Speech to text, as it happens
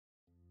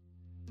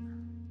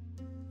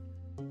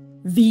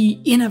The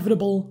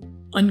Inevitable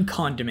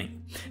Uncondoming.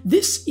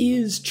 This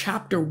is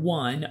chapter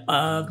 1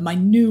 of my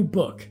new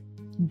book,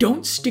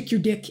 Don't Stick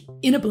Your Dick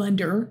in a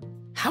Blender,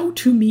 How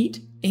to Meet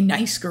a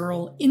Nice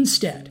Girl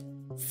Instead,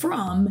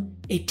 from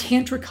a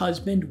tantric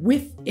husband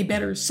with a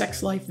better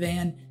sex life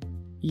than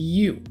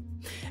you.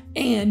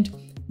 And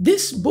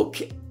this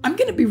book, I'm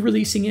going to be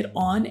releasing it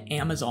on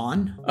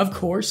Amazon. Of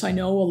course, I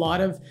know a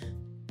lot of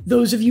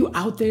those of you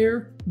out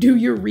there do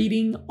your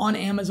reading on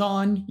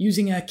Amazon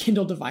using a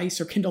Kindle device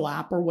or Kindle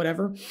app or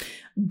whatever.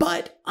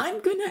 But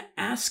I'm going to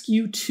ask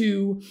you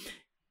to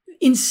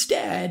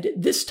instead,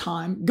 this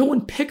time, go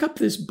and pick up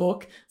this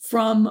book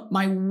from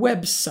my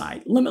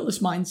website,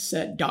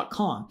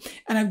 limitlessmindset.com.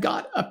 And I've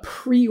got a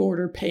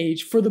pre-order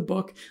page for the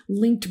book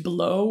linked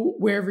below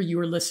wherever you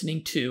are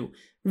listening to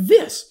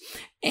this.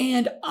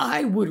 And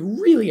I would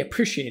really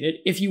appreciate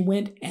it if you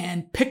went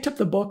and picked up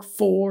the book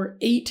for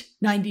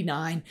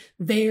 $8.99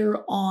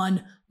 there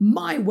on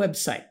my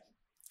website.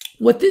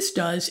 What this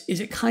does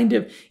is it kind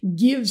of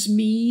gives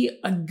me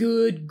a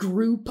good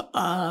group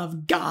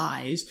of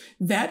guys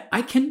that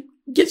I can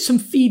get some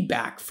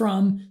feedback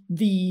from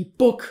the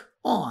book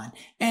on.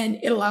 And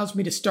it allows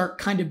me to start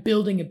kind of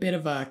building a bit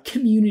of a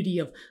community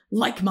of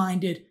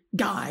like-minded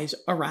guys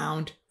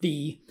around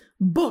the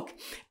book.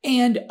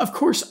 And of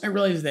course, I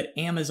realize that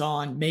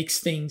Amazon makes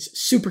things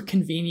super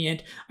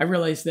convenient. I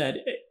realize that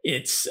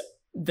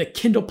the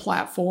Kindle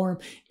platform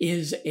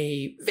is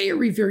a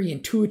very, very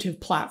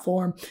intuitive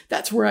platform.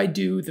 That's where I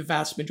do the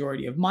vast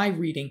majority of my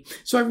reading.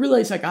 So I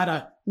realize I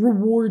gotta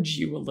reward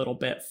you a little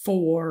bit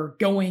for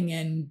going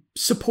and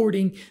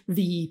supporting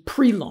the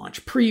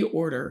pre-launch,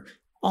 pre-order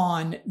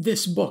on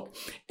this book.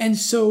 And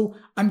so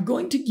I'm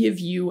going to give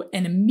you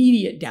an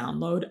immediate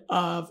download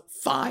of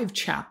 5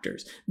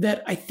 chapters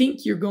that I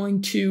think you're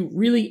going to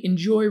really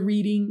enjoy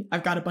reading.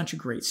 I've got a bunch of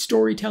great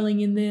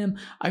storytelling in them.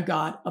 I've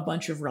got a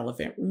bunch of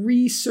relevant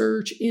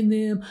research in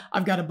them.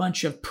 I've got a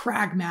bunch of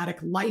pragmatic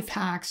life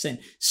hacks and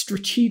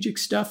strategic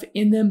stuff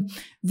in them.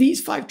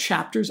 These 5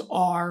 chapters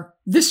are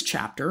this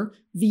chapter,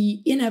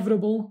 The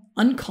Inevitable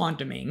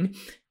Uncondoming,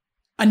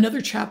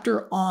 another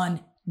chapter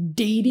on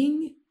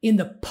dating in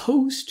the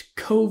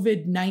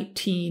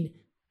post-COVID-19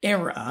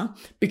 era,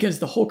 because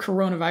the whole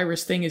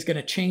coronavirus thing is going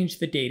to change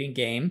the dating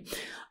game.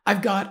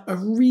 I've got a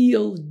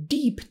real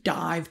deep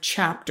dive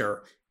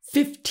chapter,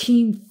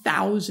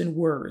 15,000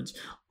 words,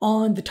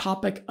 on the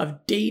topic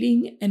of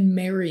dating and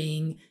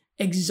marrying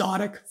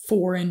exotic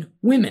foreign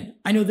women.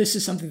 I know this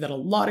is something that a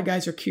lot of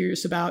guys are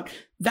curious about.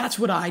 That's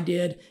what I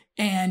did.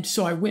 And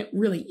so I went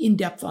really in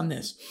depth on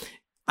this.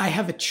 I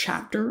have a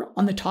chapter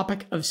on the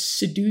topic of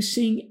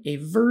seducing a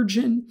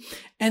virgin.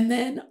 And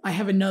then I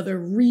have another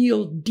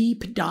real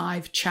deep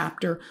dive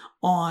chapter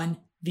on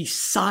the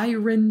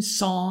siren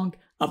song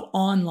of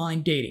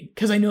online dating.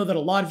 Because I know that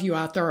a lot of you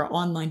out there are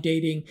online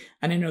dating,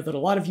 and I know that a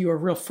lot of you are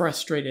real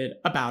frustrated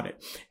about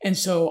it. And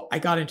so I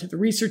got into the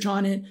research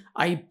on it.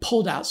 I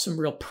pulled out some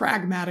real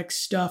pragmatic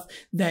stuff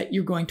that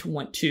you're going to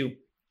want to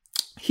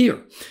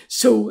hear.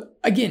 So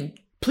again,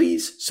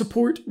 please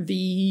support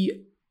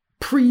the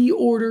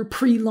pre-order,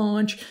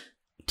 pre-launch.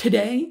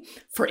 Today,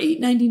 for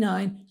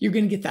 $8.99, you're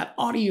going to get that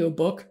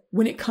audiobook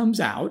when it comes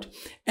out.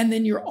 And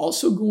then you're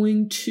also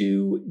going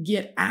to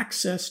get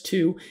access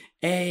to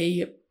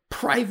a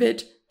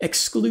private,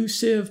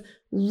 exclusive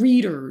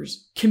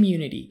readers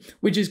community,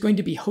 which is going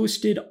to be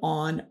hosted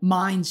on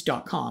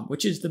minds.com,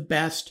 which is the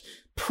best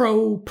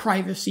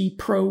pro-privacy,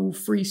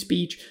 pro-free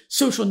speech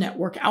social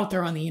network out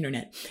there on the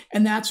internet.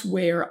 And that's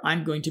where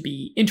I'm going to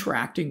be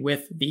interacting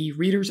with the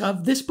readers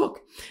of this book.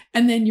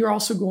 And then you're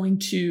also going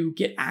to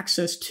get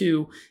access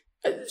to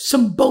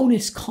some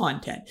bonus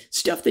content,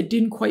 stuff that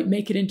didn't quite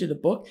make it into the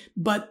book,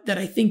 but that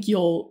I think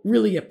you'll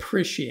really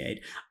appreciate.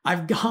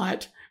 I've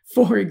got,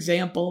 for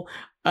example,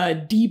 a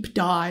deep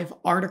dive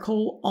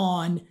article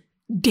on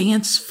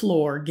dance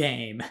floor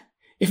game.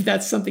 If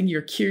that's something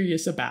you're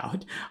curious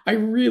about. I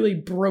really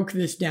broke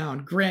this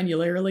down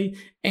granularly,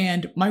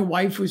 and my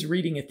wife was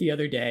reading it the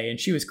other day and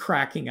she was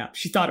cracking up.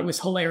 She thought it was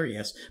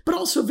hilarious, but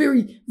also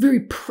very, very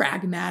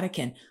pragmatic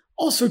and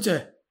all sorts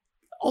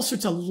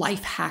of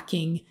life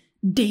hacking,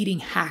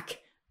 dating hack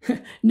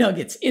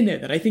nuggets in there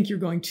that I think you're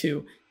going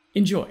to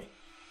enjoy.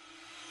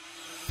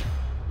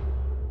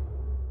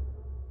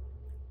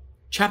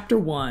 Chapter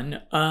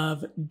 1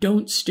 of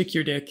Don't Stick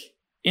Your Dick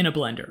in a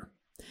Blender.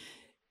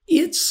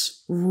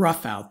 It's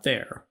rough out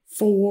there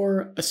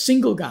for a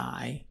single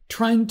guy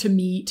trying to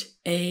meet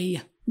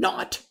a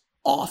not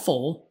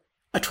awful,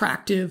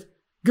 attractive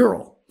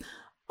girl.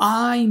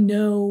 I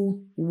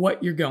know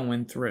what you're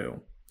going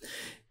through.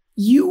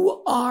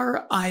 You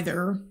are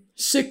either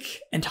sick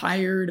and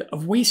tired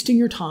of wasting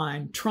your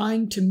time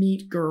trying to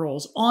meet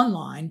girls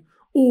online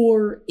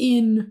or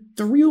in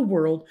the real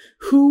world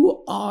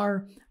who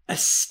are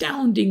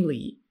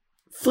astoundingly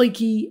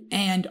flaky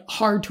and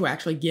hard to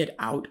actually get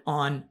out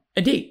on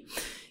a date.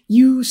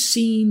 You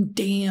seem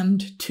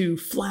damned to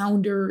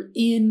flounder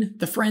in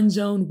the friend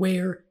zone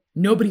where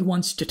nobody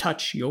wants to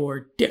touch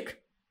your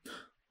dick.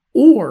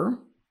 Or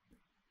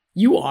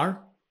you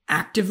are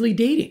actively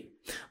dating,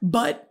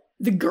 but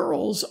The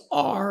girls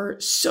are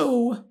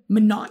so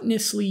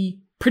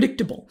monotonously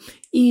predictable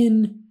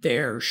in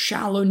their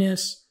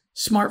shallowness,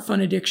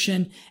 smartphone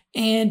addiction,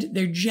 and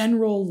their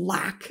general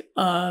lack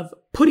of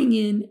putting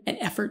in an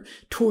effort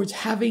towards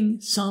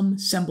having some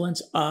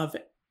semblance of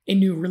a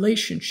new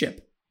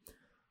relationship.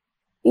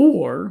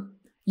 Or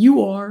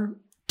you are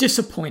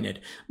disappointed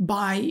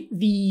by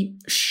the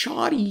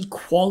shoddy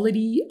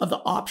quality of the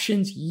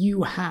options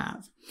you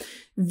have.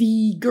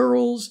 The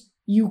girls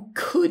you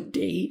could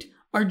date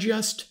are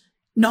just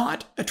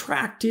not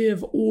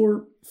attractive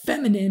or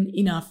feminine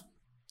enough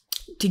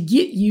to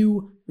get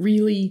you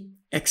really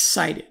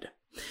excited.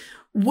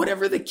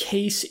 Whatever the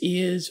case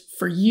is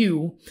for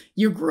you,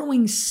 you're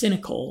growing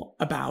cynical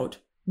about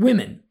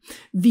women.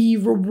 The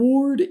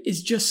reward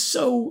is just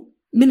so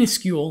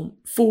minuscule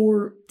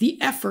for the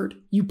effort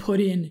you put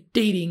in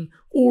dating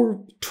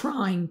or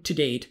trying to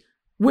date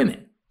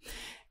women.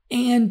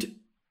 And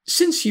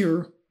since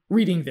you're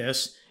reading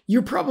this,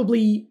 you're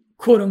probably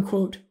quote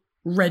unquote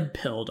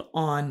red-pilled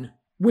on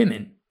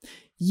women.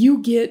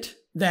 You get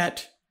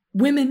that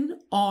women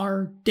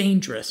are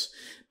dangerous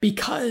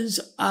because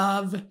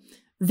of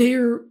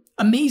their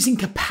amazing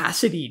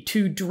capacity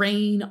to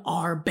drain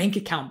our bank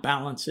account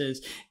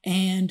balances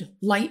and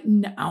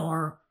lighten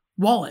our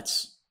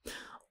wallets.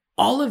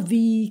 All of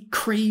the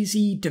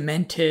crazy,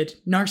 demented,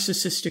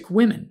 narcissistic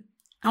women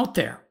out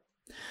there.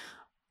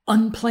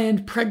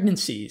 Unplanned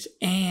pregnancies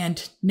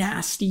and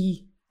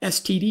nasty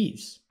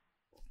STDs.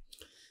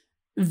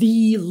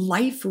 The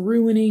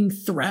life-ruining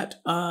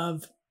threat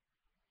of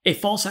a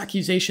false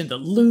accusation that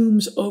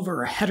looms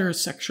over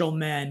heterosexual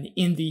men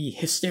in the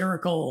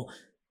hysterical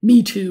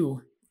Me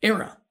Too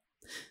era.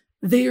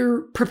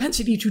 Their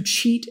propensity to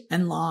cheat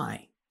and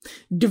lie.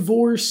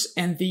 Divorce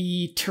and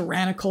the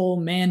tyrannical,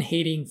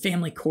 man-hating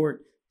family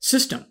court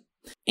system.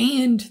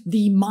 And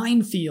the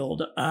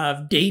minefield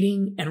of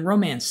dating and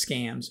romance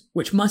scams,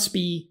 which must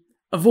be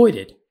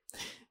avoided.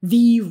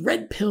 The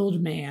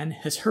red-pilled man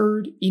has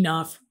heard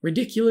enough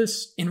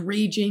ridiculous,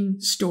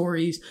 enraging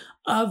stories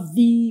of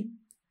the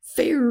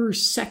fairer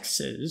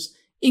sex's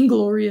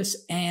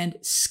inglorious and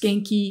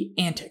skanky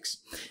antics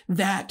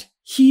that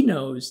he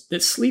knows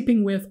that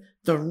sleeping with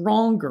the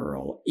wrong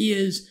girl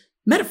is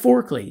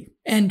metaphorically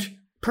and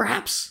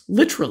perhaps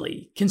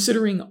literally,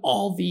 considering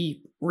all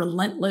the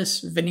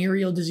relentless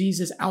venereal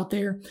diseases out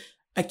there,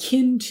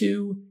 akin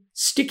to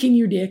sticking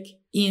your dick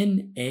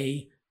in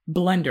a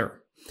blender.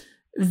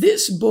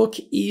 This book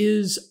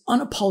is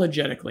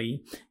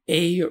unapologetically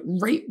a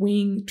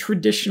right-wing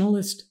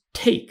traditionalist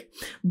take,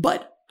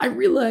 but I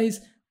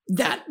realize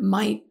that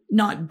might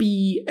not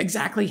be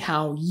exactly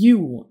how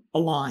you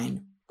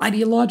align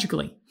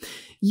ideologically.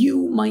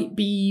 You might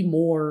be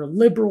more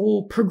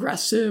liberal,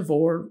 progressive,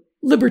 or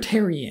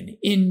libertarian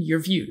in your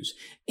views,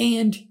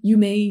 and you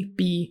may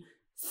be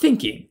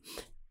thinking,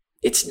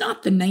 it's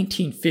not the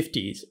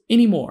 1950s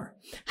anymore.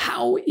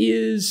 How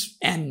is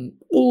an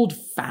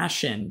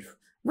old-fashioned,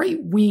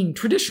 right-wing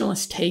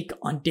traditionalist take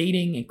on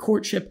dating and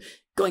courtship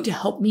going to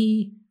help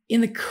me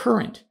in the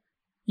current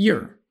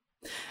year?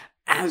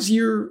 As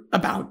you're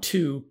about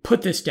to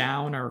put this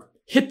down or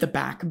hit the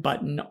back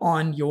button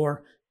on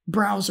your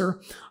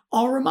browser,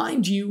 I'll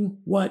remind you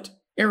what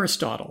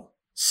Aristotle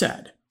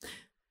said.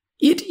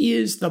 It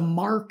is the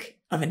mark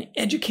of an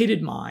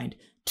educated mind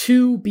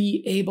to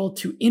be able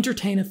to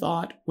entertain a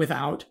thought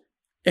without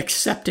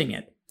accepting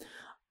it.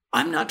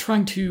 I'm not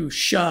trying to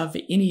shove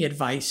any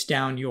advice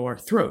down your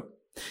throat.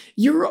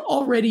 You're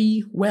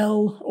already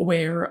well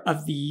aware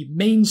of the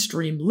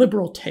mainstream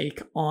liberal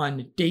take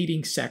on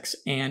dating, sex,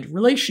 and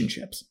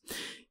relationships.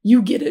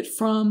 You get it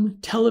from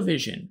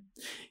television.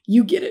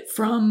 You get it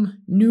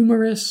from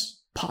numerous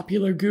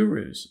popular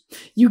gurus.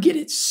 You get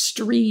it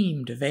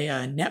streamed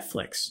via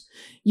Netflix.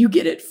 You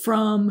get it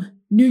from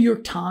New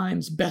York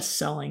Times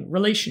best-selling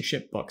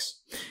relationship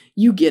books.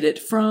 You get it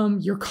from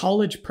your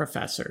college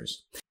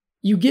professors.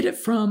 You get it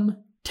from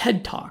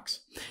TED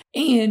Talks.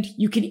 And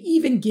you can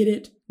even get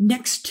it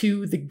next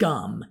to the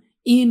gum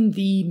in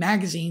the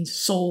magazines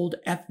sold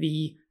at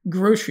the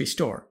grocery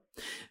store.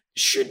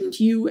 Shouldn't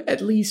you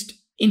at least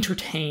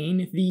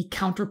entertain the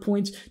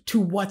counterpoints to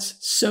what's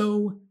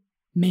so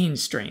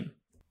mainstream?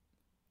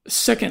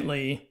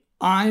 Secondly,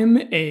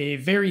 I'm a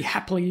very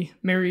happily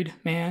married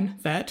man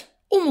that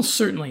almost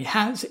certainly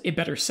has a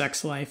better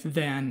sex life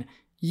than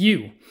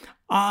you.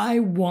 I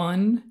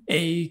won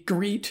a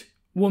great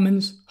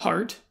woman's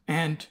heart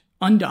and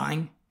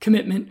undying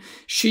commitment.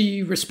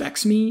 She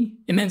respects me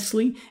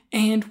immensely,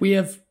 and we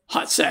have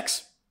hot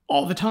sex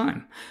all the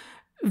time.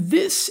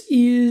 This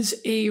is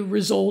a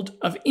result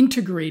of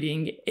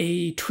integrating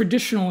a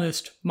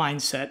traditionalist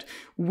mindset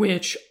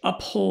which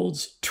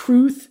upholds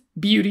truth,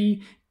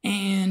 beauty,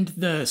 and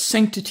the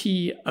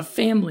sanctity of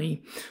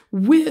family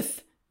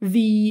with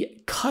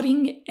the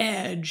cutting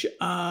edge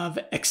of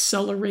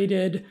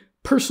accelerated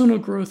personal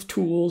growth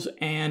tools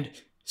and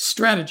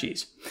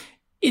strategies.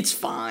 It's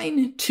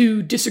fine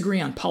to disagree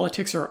on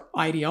politics or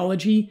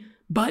ideology,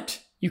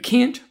 but you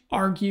can't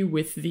argue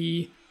with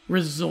the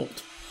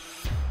result.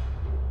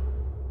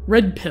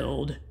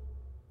 Red-pilled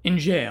in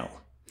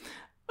jail.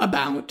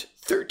 About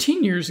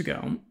 13 years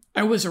ago,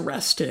 I was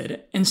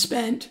arrested and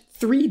spent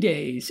 3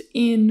 days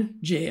in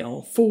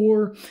jail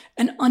for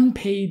an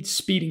unpaid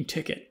speeding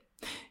ticket.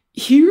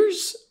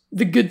 Here's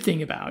the good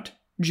thing about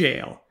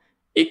jail.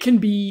 It can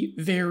be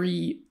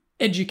very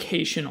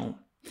educational.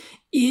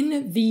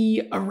 In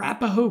the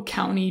Arapahoe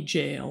County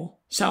Jail,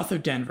 south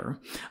of Denver,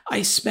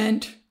 I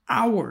spent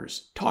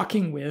hours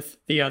talking with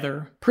the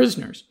other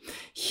prisoners,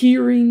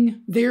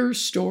 hearing their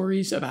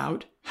stories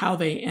about how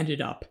they ended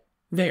up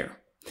there.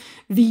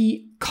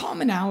 The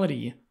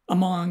commonality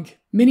among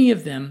many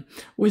of them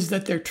was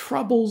that their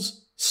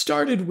troubles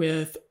started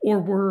with or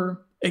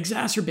were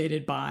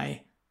exacerbated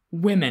by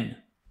women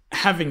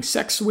having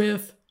sex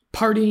with,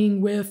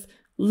 partying with,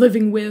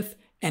 living with,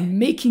 and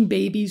making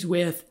babies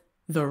with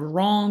the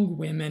wrong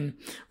women,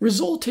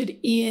 resulted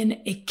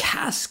in a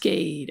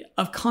cascade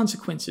of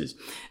consequences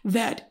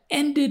that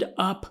ended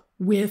up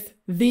with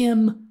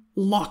them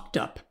locked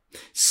up,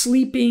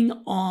 sleeping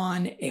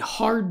on a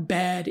hard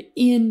bed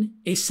in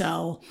a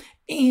cell,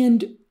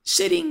 and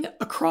sitting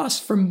across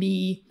from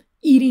me,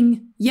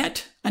 eating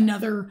yet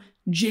another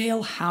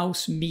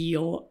jailhouse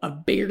meal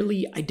of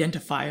barely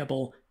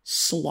identifiable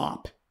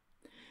slop.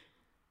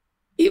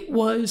 It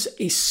was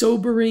a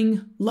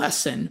sobering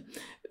lesson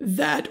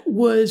that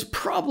was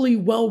probably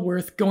well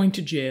worth going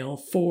to jail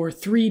for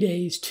 3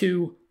 days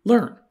to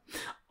learn.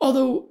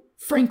 Although,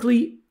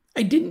 frankly,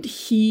 I didn't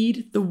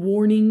heed the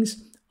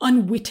warnings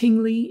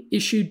unwittingly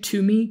issued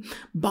to me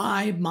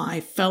by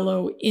my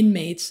fellow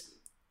inmates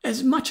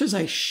as much as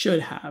I should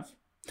have.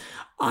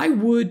 I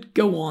would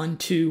go on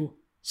to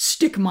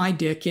stick my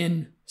dick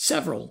in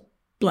several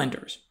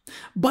blenders,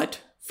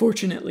 but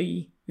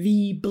fortunately,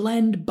 the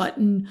blend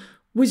button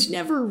was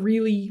never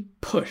really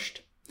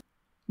pushed.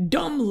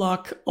 Dumb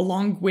luck,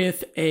 along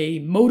with a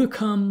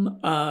modicum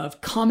of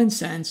common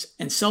sense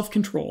and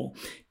self-control,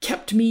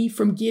 kept me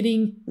from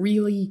getting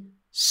really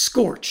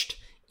scorched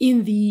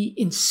in the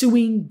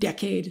ensuing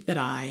decade that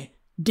I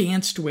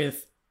danced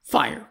with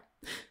fire.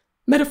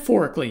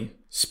 Metaphorically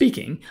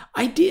speaking,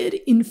 I did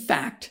in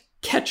fact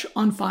catch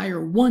on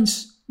fire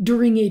once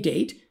during a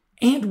date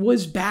and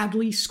was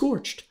badly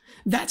scorched.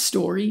 That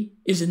story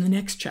is in the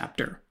next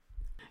chapter.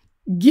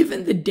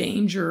 Given the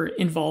danger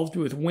involved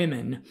with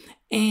women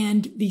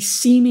and the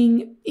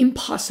seeming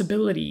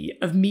impossibility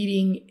of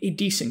meeting a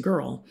decent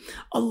girl,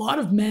 a lot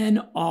of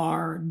men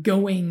are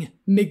going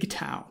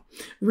MGTOW,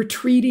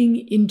 retreating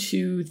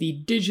into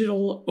the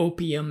digital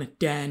opium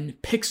den,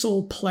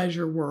 pixel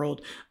pleasure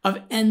world of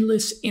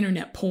endless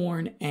internet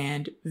porn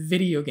and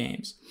video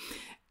games.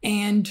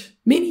 And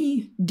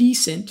many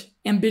decent,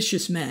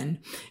 ambitious men,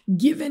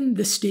 given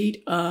the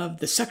state of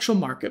the sexual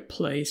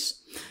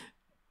marketplace,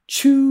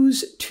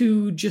 choose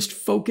to just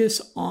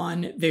focus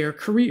on their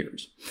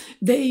careers.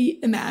 They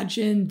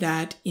imagine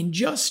that in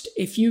just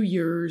a few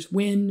years,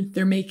 when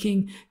they're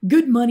making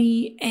good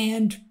money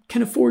and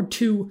can afford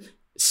to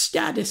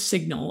status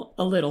signal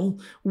a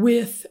little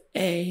with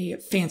a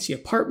fancy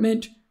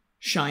apartment,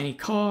 shiny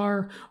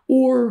car,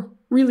 or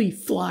really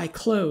fly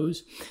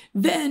clothes,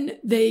 then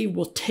they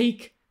will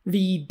take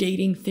the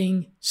dating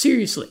thing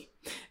seriously.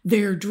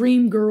 Their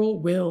dream girl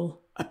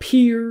will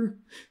appear,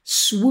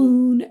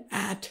 swoon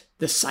at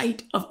the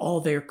sight of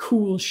all their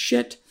cool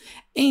shit,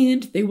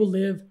 and they will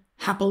live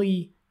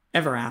happily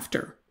ever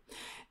after.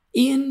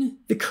 In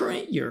the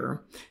current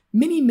year,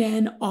 many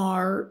men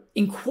are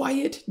in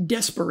quiet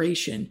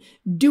desperation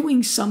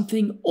doing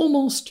something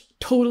almost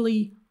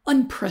totally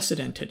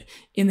unprecedented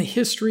in the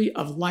history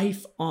of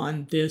life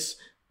on this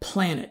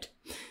planet.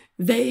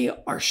 They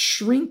are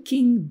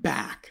shrinking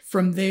back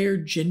from their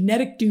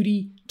genetic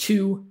duty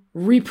to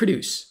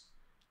reproduce.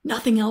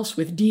 Nothing else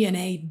with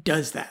DNA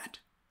does that.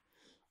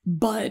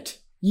 But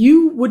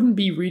you wouldn't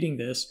be reading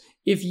this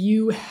if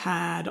you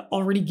had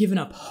already given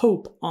up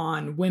hope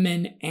on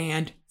women,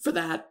 and for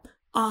that,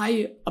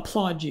 I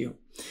applaud you.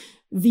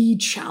 The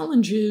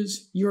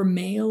challenges your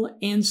male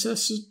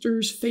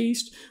ancestors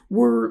faced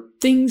were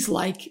things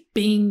like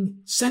being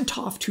sent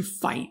off to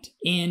fight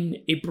in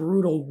a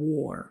brutal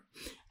war,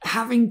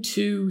 having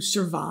to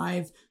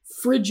survive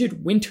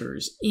frigid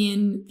winters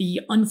in the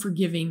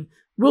unforgiving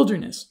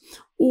wilderness,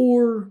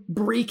 or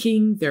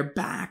breaking their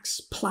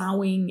backs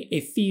plowing a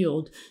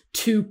field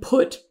to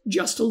put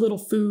just a little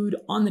food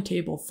on the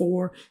table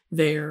for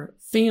their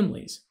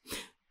families.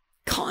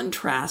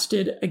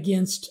 Contrasted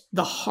against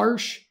the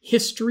harsh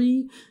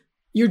history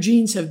your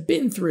genes have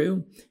been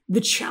through,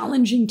 the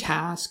challenging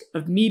task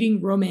of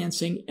meeting,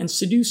 romancing, and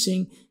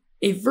seducing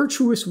a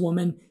virtuous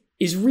woman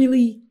is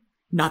really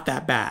not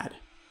that bad.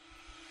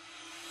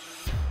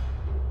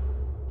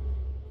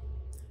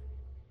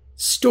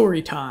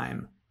 Story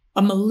time.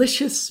 A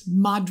malicious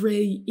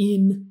madre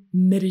in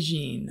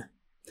Medellin.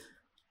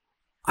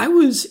 I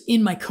was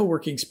in my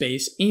co-working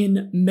space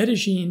in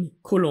Medellin,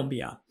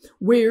 Colombia,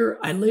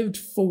 where I lived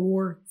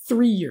for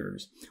 3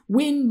 years,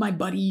 when my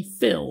buddy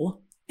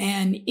Phil,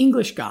 an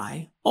English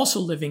guy also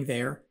living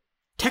there,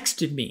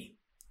 texted me,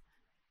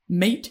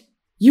 "Mate,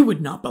 you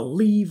would not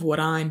believe what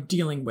I'm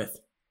dealing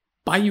with.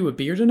 Buy you a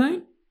beer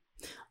tonight?"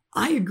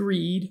 I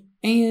agreed,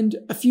 and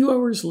a few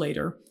hours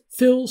later,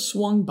 Phil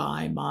swung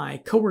by my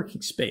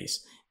co-working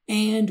space,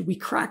 and we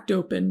cracked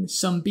open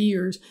some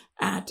beers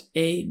at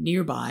a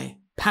nearby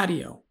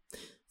patio.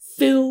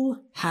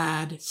 Phil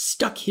had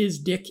stuck his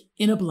dick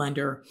in a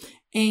blender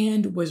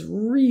and was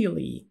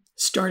really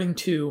starting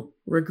to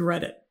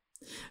regret it.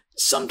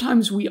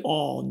 Sometimes we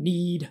all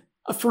need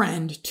a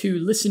friend to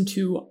listen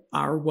to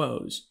our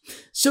woes.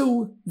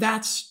 So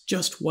that's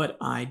just what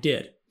I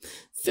did.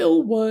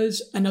 Phil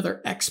was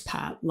another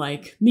expat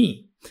like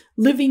me,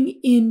 living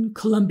in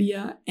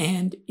Colombia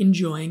and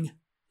enjoying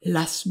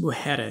las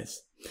mujeres.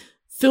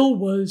 Phil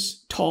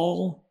was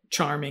tall,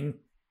 charming,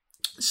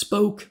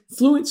 spoke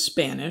fluent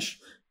Spanish,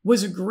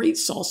 was a great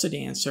salsa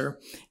dancer,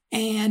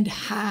 and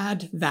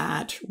had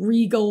that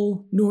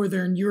regal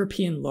Northern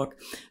European look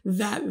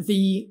that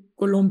the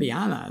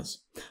Colombianas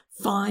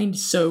find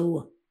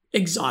so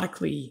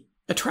exotically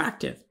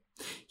attractive.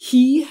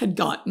 He had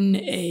gotten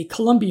a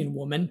Colombian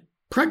woman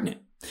pregnant.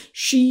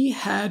 She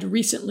had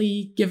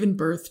recently given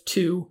birth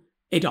to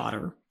a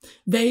daughter.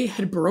 They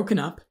had broken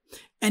up,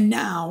 and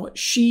now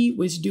she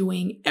was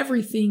doing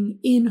everything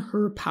in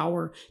her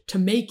power to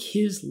make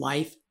his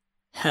life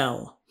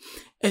hell.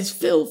 As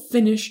Phil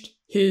finished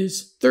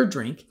his third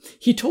drink,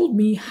 he told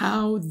me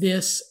how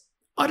this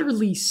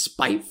utterly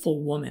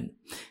spiteful woman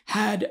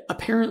had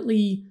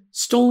apparently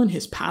stolen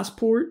his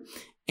passport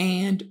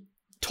and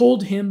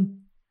told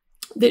him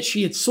that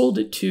she had sold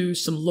it to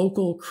some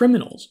local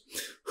criminals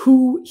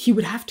who he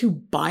would have to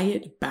buy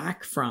it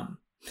back from.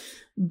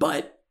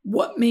 But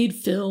what made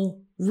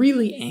Phil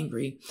really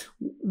angry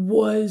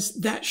was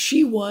that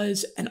she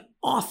was an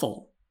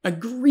awful,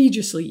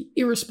 egregiously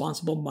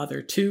irresponsible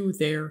mother to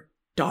their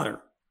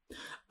daughter.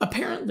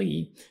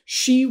 Apparently,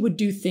 she would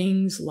do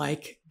things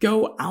like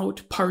go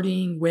out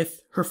partying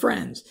with her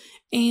friends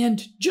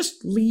and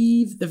just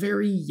leave the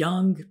very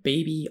young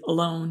baby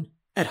alone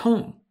at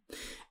home.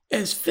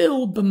 As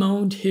Phil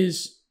bemoaned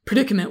his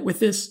predicament with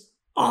this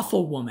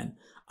awful woman,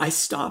 I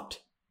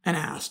stopped and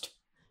asked,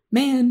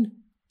 "Man,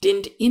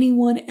 didn't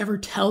anyone ever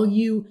tell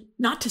you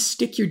not to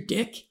stick your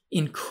dick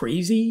in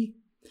crazy?"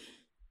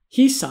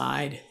 He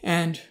sighed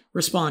and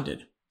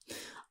responded,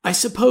 "I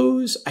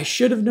suppose I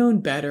should have known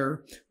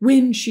better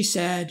when she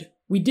said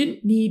we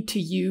didn't need to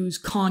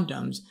use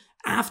condoms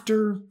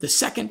after the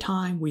second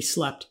time we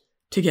slept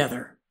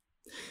together."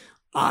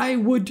 I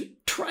would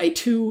try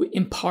to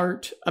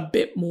impart a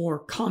bit more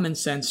common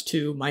sense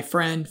to my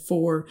friend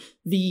for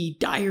the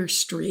dire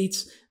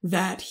straits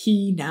that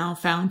he now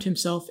found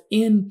himself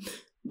in,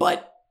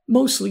 but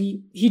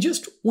mostly he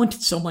just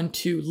wanted someone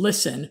to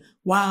listen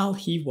while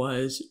he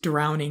was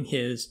drowning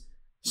his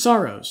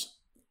sorrows.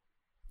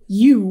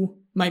 You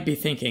might be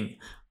thinking,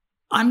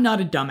 I'm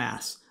not a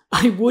dumbass.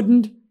 I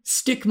wouldn't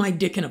stick my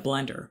dick in a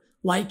blender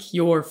like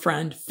your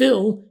friend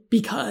Phil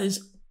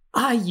because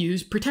I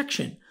use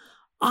protection.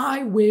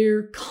 I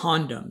wear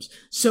condoms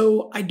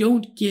so I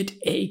don't get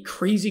a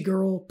crazy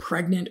girl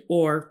pregnant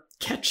or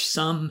catch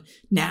some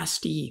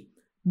nasty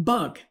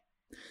bug.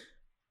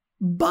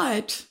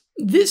 But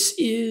this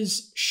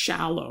is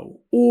shallow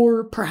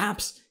or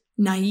perhaps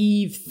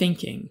naive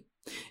thinking.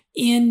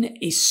 In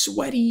a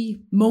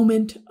sweaty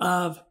moment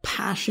of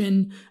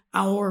passion,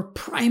 our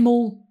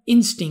primal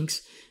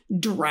instincts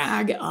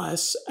drag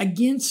us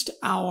against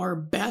our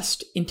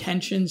best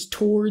intentions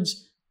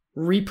towards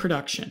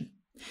reproduction.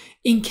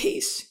 In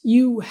case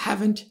you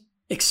haven't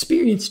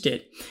experienced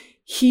it,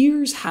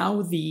 here's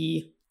how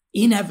the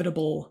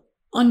inevitable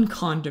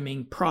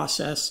uncondoming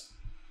process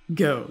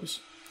goes.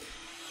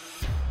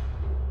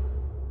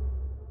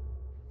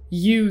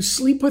 You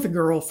sleep with a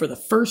girl for the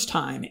first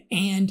time,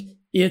 and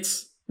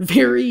it's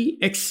very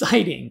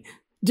exciting,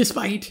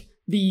 despite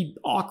the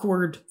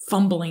awkward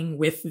fumbling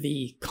with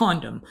the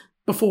condom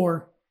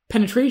before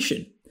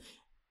penetration.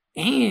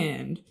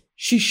 And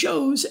she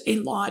shows a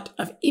lot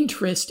of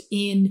interest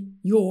in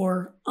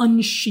your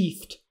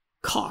unsheathed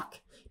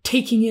cock,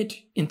 taking it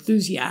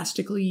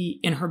enthusiastically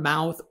in her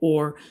mouth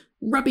or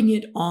rubbing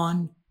it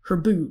on her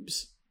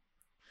boobs.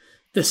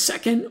 The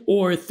second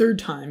or third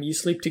time you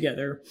sleep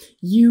together,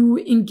 you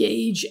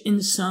engage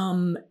in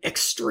some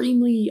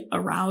extremely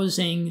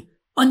arousing,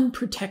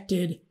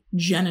 unprotected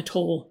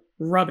genital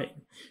rubbing.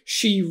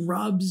 She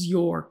rubs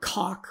your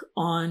cock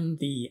on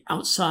the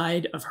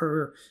outside of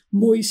her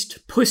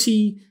moist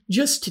pussy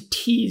just to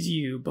tease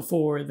you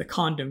before the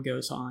condom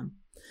goes on.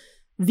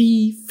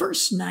 The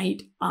first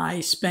night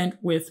I spent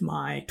with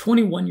my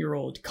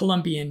 21-year-old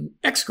Colombian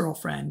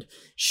ex-girlfriend,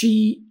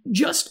 she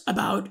just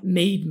about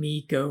made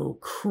me go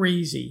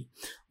crazy,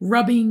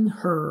 rubbing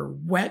her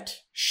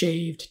wet,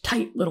 shaved,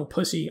 tight little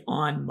pussy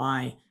on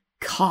my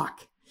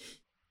cock.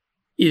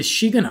 Is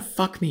she gonna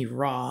fuck me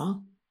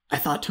raw? I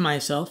thought to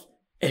myself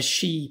as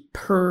she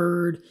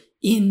purred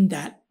in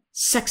that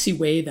sexy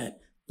way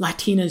that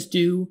Latinas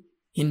do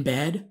in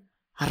bed.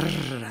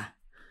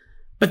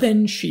 But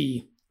then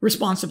she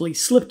responsibly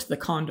slipped the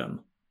condom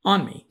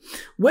on me.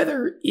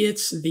 Whether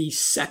it's the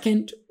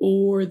second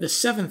or the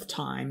seventh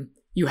time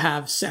you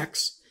have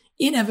sex,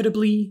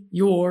 inevitably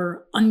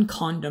your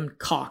uncondomed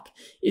cock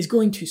is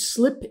going to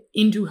slip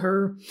into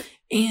her.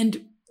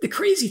 And the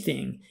crazy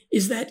thing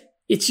is that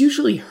it's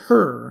usually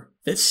her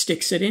that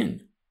sticks it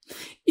in.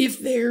 If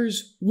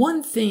there's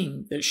one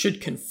thing that should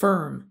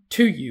confirm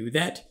to you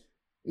that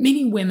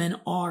many women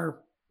are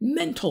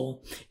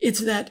mental, it's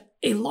that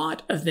a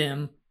lot of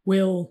them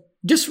will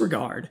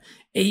disregard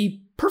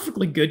a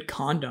perfectly good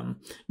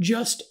condom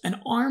just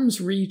an arm's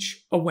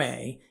reach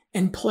away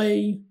and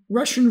play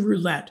Russian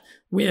roulette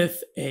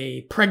with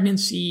a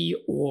pregnancy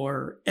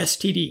or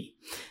STD,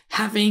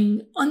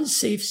 having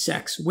unsafe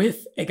sex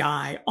with a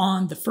guy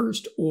on the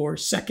first or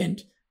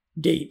second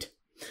date.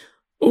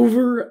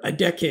 Over a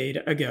decade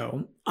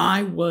ago,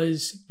 I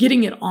was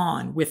getting it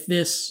on with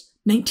this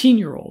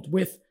 19-year-old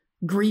with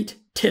great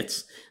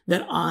tits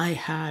that I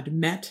had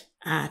met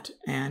at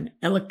an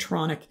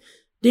electronic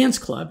dance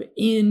club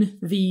in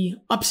the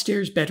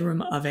upstairs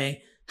bedroom of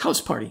a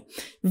house party.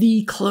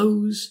 The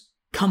clothes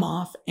come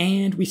off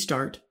and we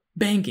start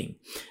banging.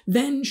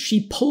 Then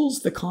she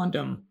pulls the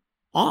condom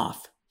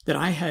off that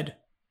I had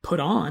put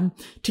on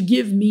to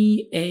give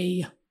me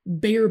a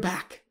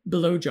bareback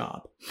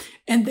blowjob.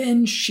 And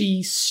then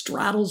she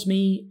straddles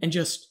me and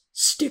just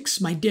sticks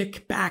my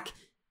dick back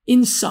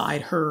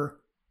inside her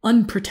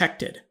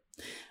unprotected.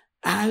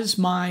 As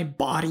my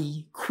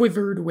body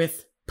quivered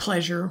with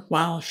pleasure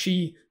while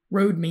she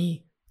rode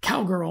me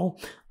cowgirl,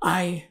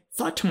 I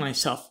thought to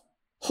myself,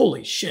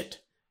 holy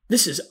shit,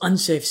 this is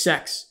unsafe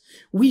sex.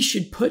 We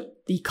should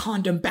put the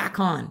condom back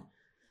on.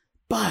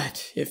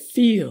 But it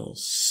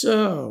feels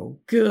so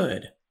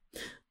good.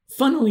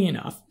 Funnily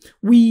enough,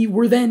 we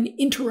were then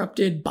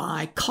interrupted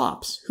by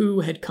cops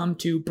who had come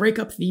to break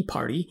up the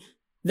party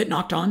that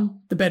knocked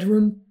on the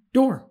bedroom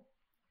door.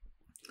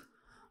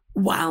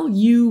 While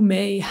you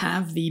may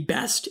have the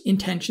best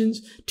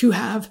intentions to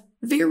have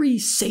very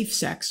safe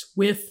sex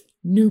with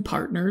new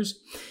partners,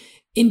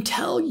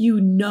 until you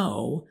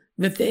know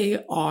that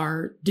they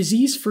are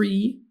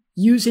disease-free,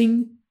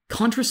 using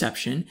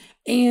contraception,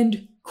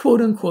 and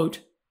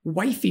quote-unquote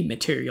wifey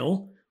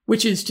material,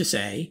 which is to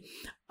say,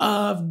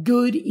 of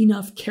good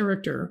enough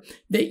character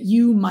that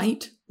you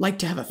might like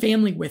to have a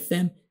family with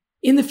them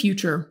in the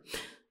future,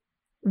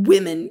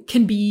 women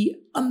can be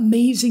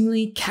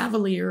amazingly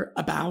cavalier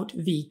about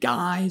the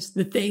guys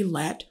that they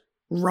let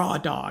raw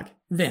dog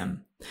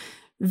them.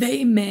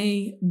 They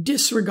may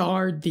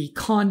disregard the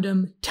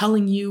condom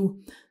telling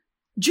you,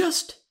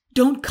 just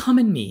don't come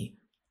in me,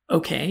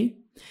 okay?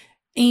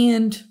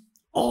 And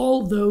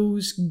all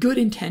those good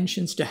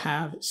intentions to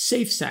have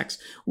safe sex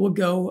will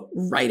go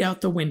right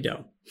out the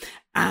window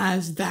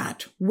as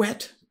that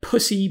wet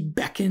pussy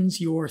beckons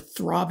your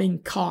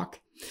throbbing cock.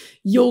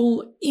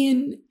 You'll,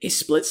 in a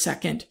split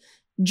second,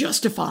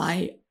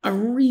 justify a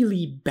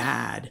really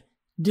bad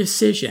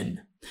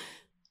decision.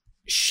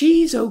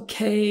 She's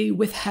okay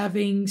with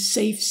having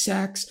safe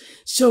sex,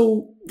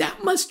 so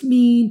that must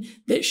mean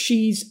that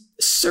she's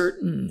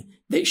certain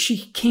that she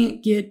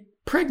can't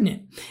get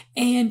pregnant,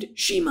 and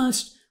she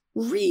must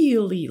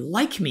really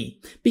like me,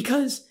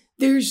 because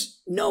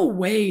there's no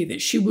way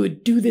that she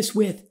would do this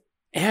with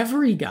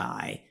every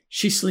guy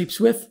she sleeps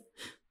with.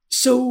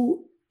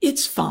 So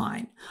it's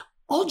fine.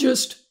 I'll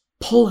just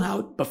pull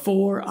out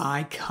before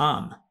I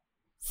come.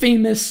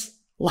 Famous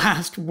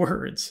last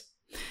words.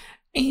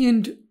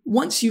 And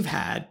once you've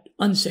had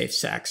unsafe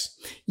sex,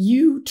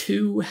 you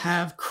two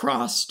have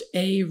crossed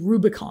a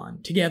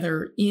Rubicon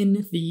together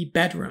in the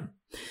bedroom.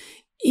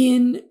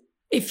 In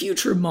a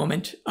future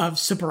moment of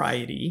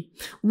sobriety,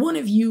 one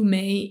of you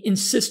may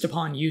insist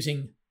upon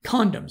using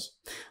condoms,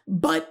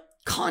 but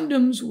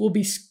condoms will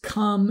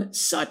become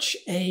such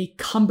a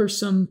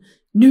cumbersome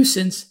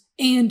nuisance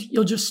and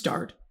you'll just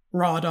start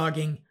raw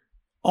dogging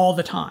all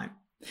the time.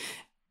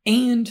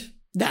 And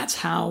that's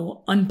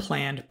how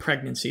unplanned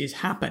pregnancies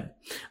happen,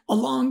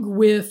 along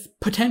with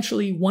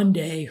potentially one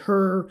day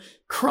her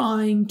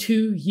crying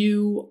to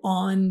you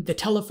on the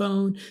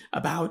telephone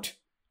about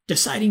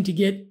deciding to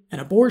get an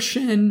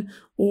abortion,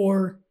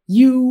 or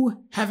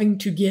you having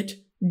to get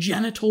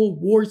genital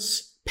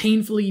warts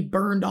painfully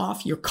burned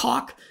off your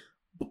cock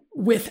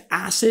with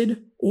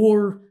acid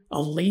or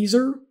a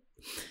laser.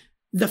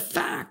 The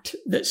fact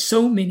that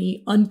so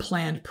many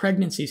unplanned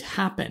pregnancies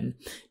happen,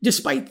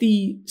 despite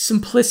the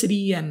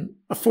simplicity and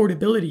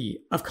affordability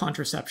of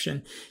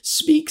contraception,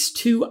 speaks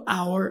to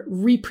our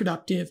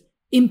reproductive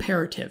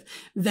imperative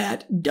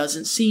that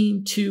doesn't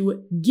seem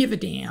to give a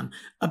damn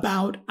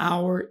about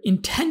our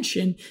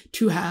intention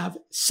to have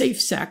safe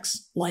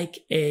sex like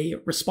a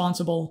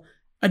responsible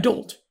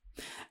adult.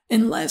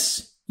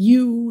 Unless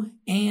you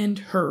and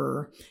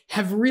her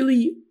have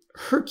really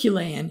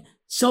Herculean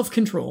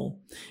self-control,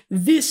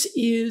 this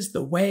is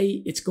the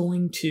way it's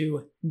going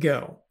to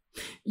go.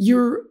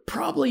 You're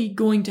probably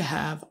going to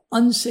have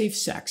unsafe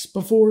sex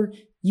before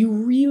you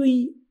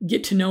really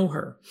get to know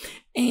her,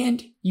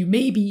 and you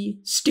may be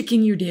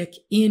sticking your dick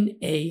in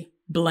a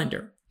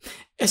blender,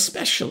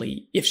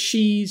 especially if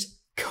she's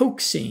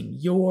coaxing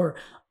your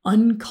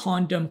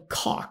uncondom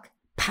cock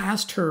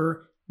past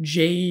her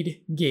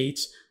jade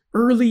gates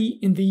early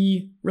in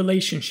the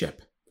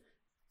relationship.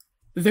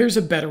 There's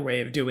a better way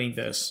of doing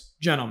this,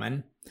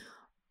 gentlemen.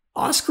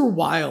 Oscar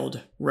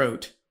Wilde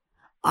wrote,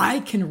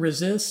 "I can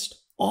resist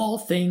all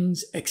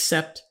things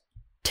except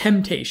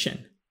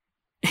temptation.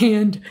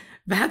 And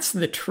that's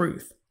the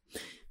truth.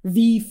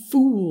 The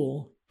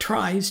fool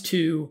tries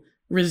to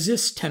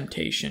resist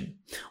temptation,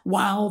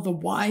 while the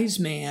wise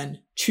man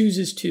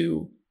chooses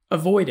to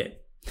avoid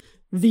it.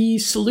 The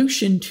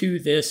solution to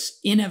this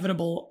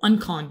inevitable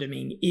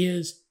uncondoming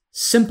is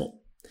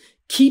simple.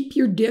 Keep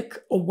your dick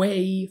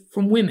away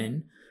from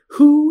women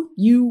who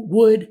you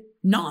would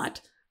not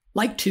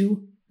like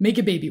to make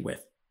a baby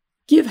with,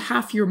 give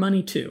half your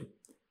money to,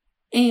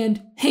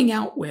 and hang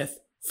out with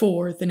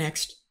for the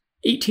next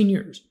 18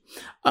 years.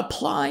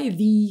 Apply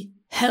the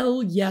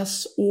hell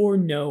yes or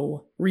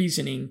no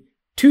reasoning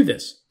to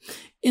this.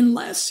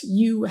 Unless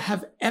you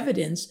have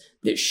evidence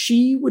that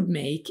she would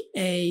make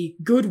a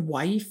good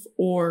wife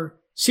or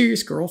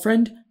serious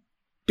girlfriend,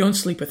 don't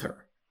sleep with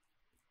her.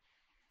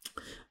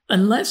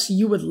 Unless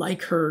you would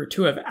like her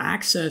to have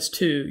access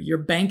to your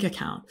bank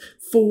account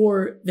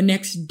for the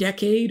next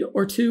decade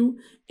or two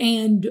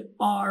and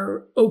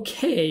are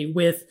okay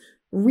with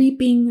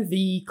reaping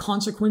the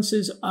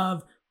consequences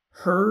of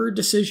her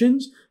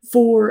decisions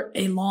for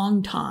a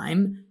long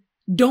time,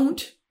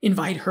 don't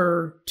invite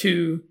her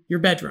to your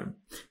bedroom.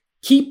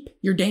 Keep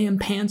your damn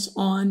pants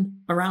on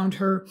around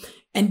her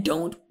and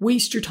don't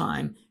waste your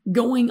time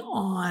going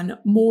on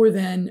more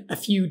than a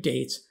few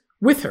dates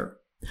with her.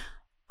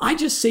 I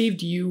just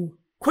saved you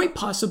quite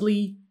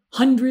possibly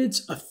hundreds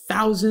of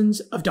thousands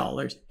of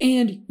dollars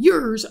and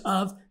years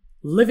of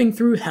living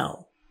through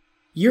hell.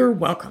 You're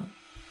welcome.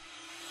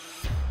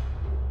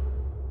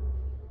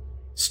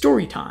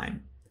 Story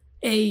time.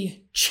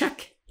 A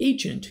Czech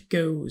agent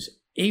goes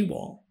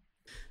AWOL.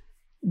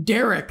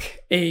 Derek,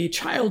 a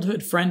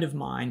childhood friend of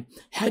mine,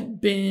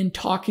 had been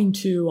talking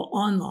to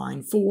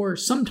online for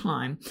some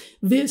time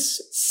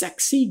this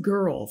sexy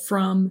girl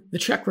from the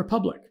Czech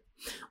Republic.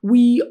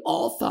 We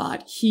all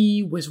thought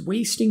he was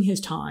wasting his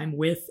time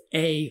with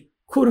a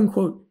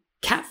quote-unquote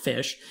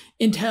catfish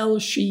until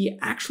she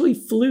actually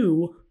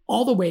flew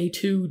all the way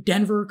to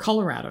Denver,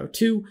 Colorado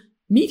to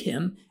meet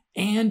him,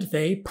 and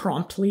they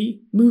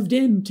promptly moved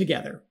in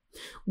together.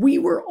 We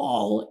were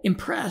all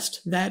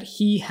impressed that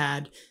he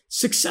had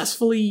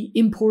successfully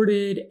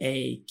imported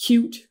a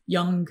cute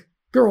young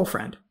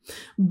girlfriend,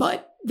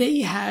 but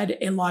they had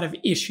a lot of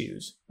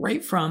issues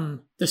right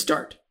from the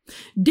start.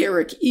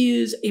 Derek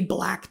is a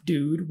black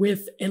dude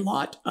with a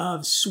lot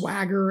of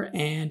swagger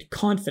and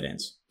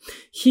confidence.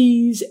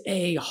 He's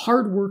a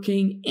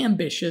hardworking,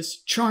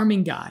 ambitious,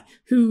 charming guy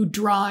who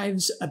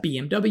drives a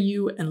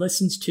BMW and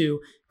listens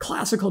to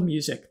classical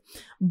music.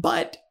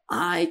 But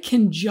I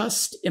can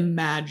just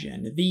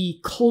imagine the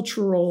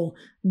cultural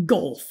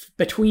gulf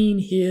between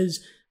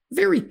his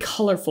very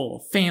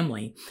colorful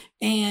family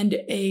and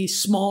a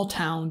small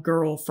town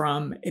girl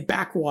from a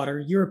backwater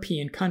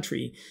European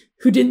country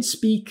who didn't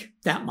speak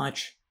that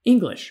much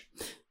English.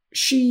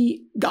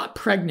 She got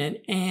pregnant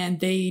and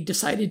they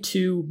decided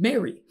to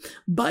marry,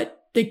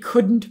 but they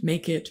couldn't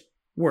make it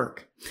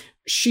work.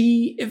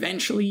 She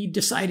eventually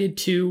decided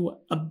to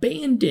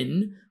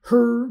abandon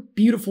her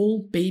beautiful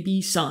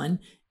baby son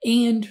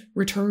and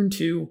return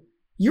to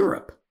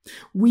Europe.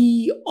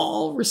 We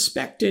all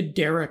respected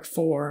Derek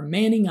for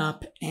manning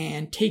up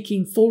and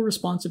taking full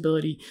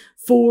responsibility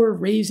for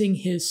raising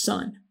his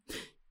son.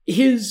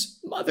 His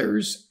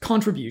mother's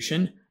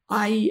contribution,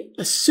 I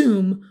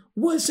assume,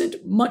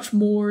 wasn't much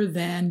more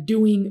than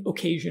doing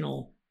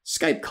occasional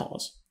Skype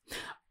calls.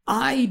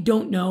 I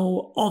don't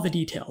know all the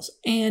details,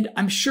 and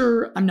I'm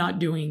sure I'm not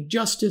doing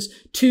justice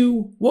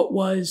to what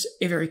was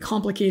a very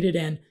complicated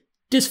and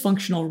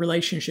dysfunctional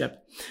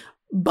relationship.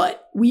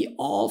 But we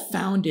all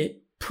found it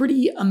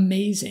pretty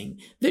amazing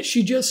that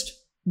she just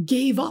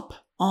gave up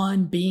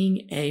on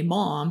being a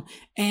mom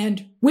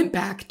and went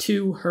back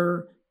to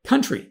her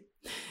country.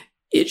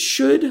 It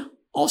should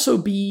also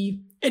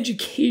be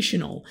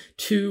educational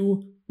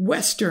to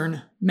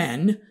Western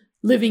men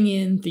living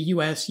in the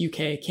US,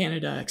 UK,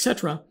 Canada,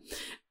 etc.,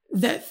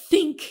 that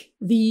think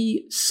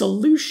the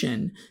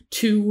solution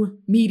to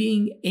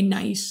meeting a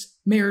nice,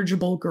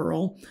 marriageable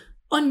girl,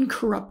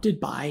 uncorrupted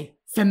by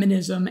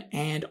feminism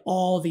and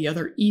all the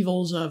other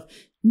evils of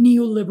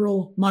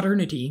neoliberal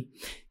modernity,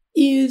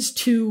 is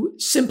to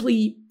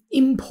simply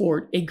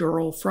import a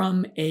girl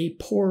from a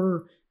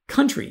poorer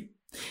country.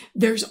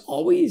 There's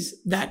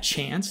always that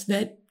chance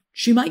that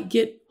she might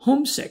get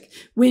homesick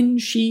when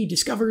she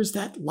discovers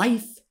that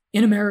life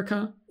in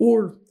America,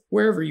 or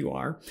wherever you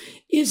are,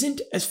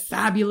 isn't as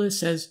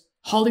fabulous as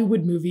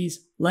Hollywood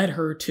movies led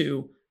her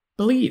to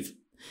believe.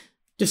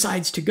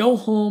 Decides to go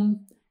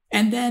home,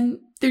 and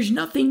then there's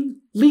nothing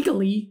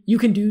legally you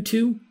can do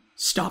to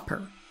stop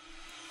her.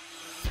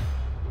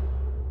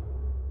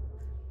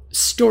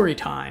 Story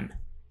time.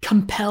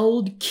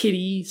 Compelled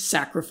kitty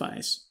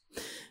sacrifice.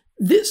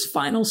 This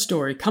final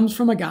story comes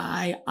from a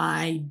guy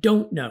I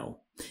don't know.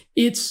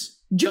 It's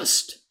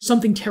just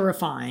something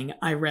terrifying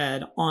I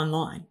read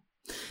online.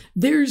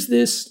 There's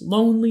this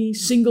lonely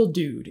single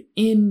dude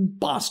in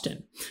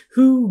Boston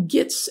who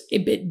gets a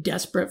bit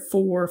desperate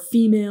for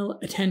female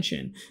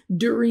attention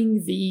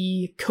during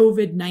the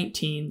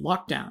COVID-19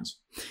 lockdowns.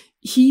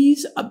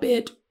 He's a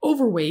bit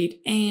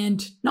overweight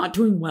and not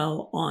doing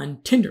well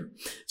on Tinder.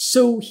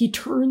 So he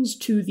turns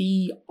to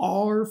the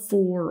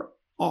R4R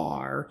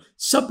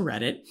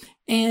subreddit,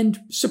 and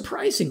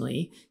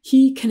surprisingly,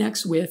 he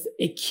connects with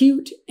a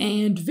cute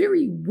and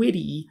very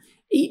witty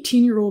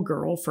 18-year-old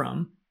girl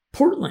from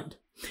Portland.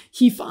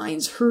 He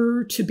finds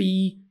her to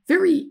be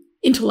very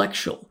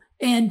intellectual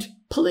and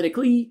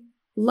politically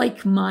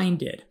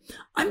like-minded.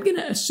 I'm going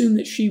to assume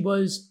that she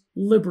was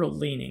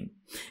liberal-leaning,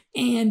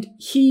 and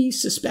he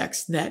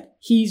suspects that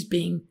he's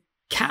being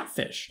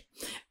catfished,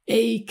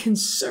 a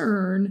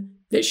concern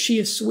that she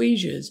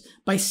assuages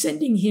by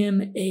sending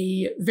him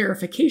a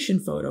verification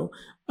photo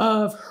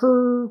of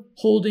her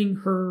holding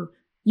her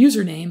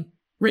username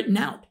written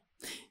out.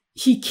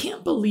 He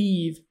can't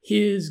believe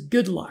his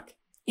good luck,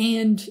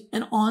 and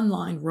an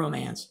online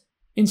romance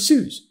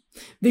ensues.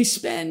 They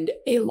spend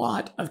a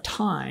lot of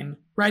time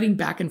writing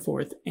back and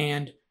forth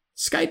and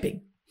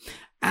Skyping.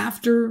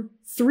 After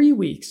 3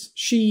 weeks,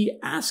 she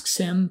asks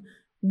him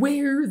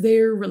where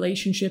their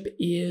relationship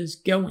is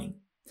going.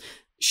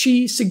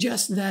 She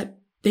suggests that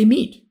they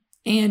meet,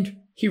 and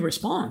he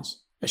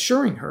responds,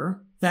 assuring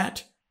her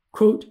that,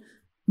 quote,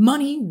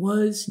 money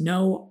was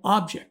no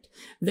object,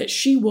 that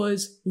she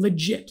was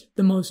legit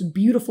the most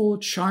beautiful,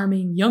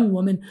 charming young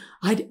woman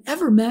I'd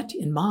ever met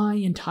in my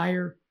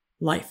entire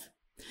life.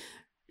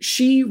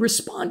 She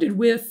responded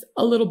with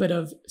a little bit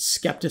of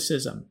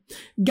skepticism.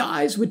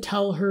 Guys would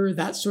tell her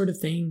that sort of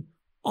thing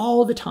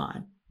all the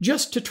time,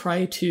 just to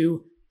try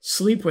to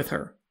sleep with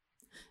her.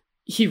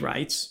 He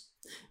writes,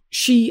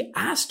 she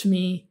asked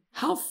me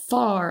how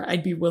far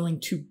I'd be willing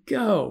to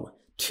go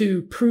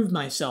to prove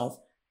myself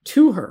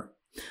to her.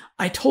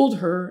 I told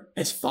her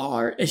as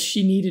far as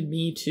she needed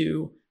me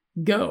to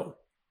go.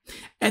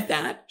 At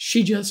that,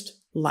 she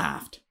just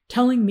laughed,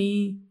 telling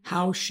me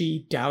how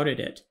she doubted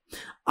it.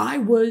 I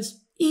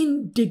was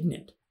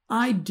indignant.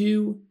 I'd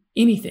do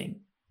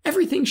anything,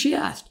 everything she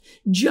asked,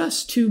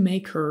 just to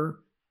make her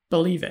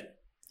believe it.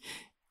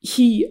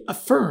 He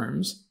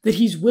affirms that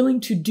he's willing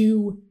to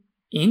do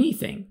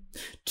anything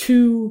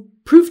to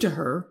prove to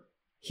her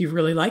he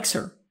really likes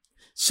her.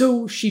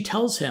 So she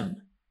tells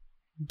him,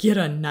 get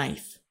a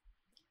knife.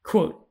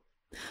 Quote,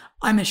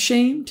 I'm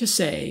ashamed to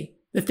say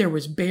that there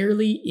was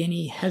barely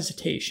any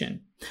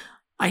hesitation.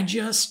 I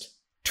just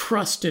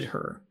trusted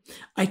her.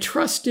 I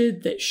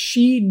trusted that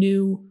she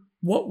knew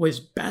what was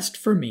best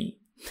for me.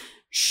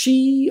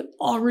 She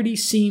already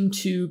seemed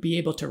to be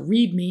able to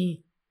read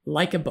me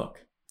like a book.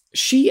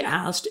 She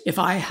asked if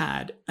I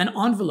had an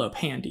envelope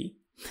handy.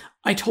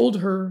 I told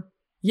her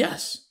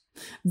yes,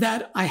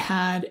 that I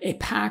had a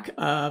pack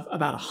of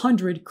about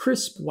 100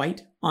 crisp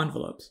white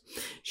envelopes.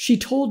 She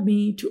told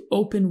me to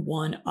open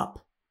one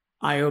up.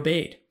 I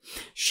obeyed.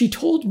 She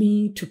told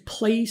me to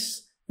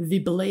place the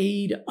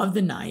blade of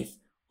the knife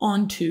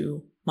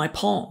onto my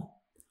palm.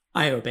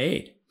 I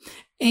obeyed.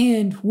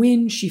 And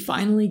when she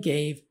finally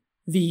gave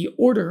the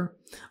order,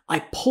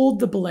 I pulled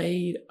the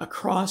blade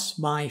across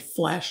my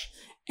flesh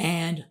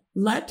and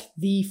let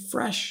the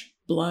fresh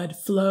blood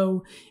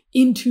flow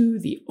into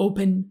the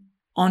open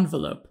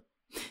envelope.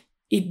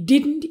 It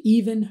didn't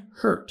even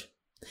hurt.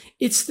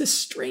 It's the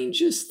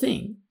strangest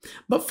thing,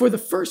 but for the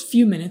first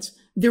few minutes,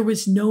 there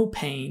was no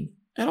pain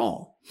at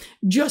all.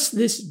 Just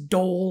this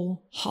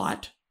dull,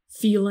 hot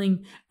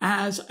feeling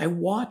as I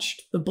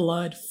watched the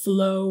blood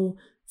flow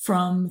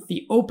from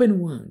the open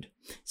wound,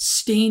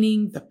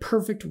 staining the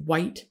perfect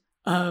white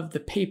of the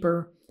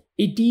paper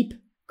a deep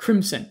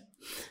crimson.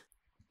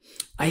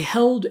 I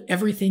held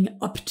everything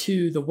up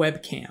to the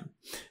webcam,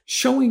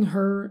 showing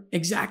her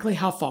exactly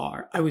how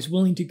far I was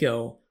willing to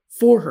go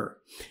for her.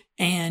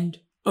 And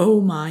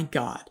oh my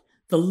God,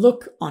 the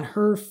look on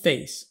her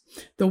face,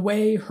 the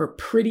way her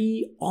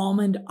pretty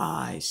almond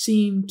eyes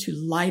seemed to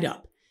light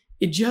up,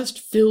 it just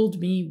filled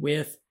me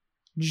with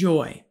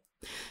joy.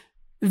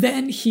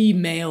 Then he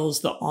mails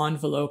the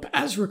envelope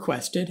as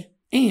requested,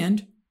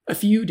 and a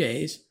few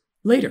days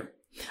later,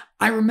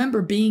 I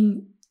remember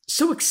being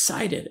so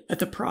excited at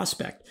the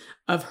prospect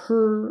of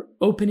her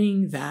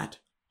opening that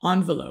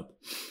envelope,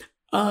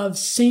 of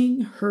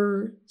seeing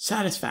her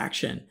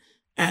satisfaction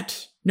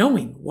at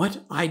knowing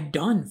what I'd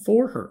done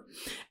for her.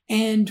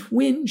 And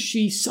when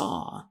she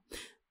showed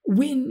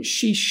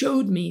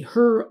me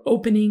her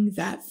opening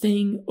that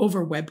thing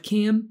over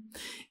webcam,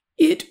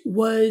 it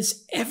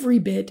was every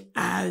bit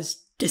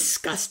as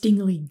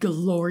disgustingly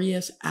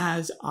glorious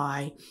as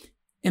I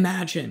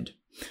imagined.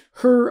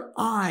 Her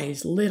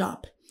eyes lit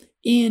up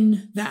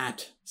in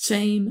that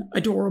same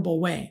adorable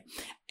way,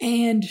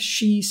 and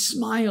she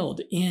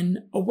smiled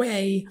in a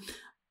way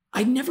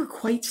I'd never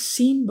quite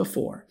seen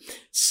before.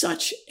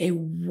 Such a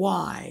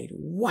wide,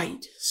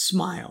 white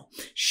smile.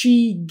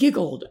 She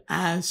giggled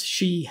as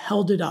she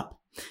held it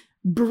up,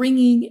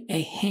 bringing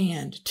a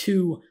hand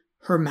to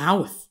her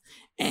mouth,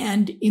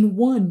 and in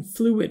one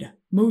fluid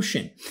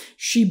motion,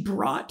 she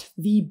brought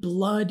the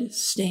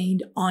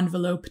blood-stained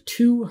envelope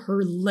to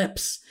her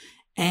lips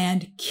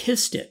and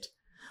kissed it.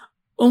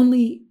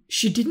 Only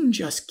she didn't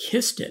just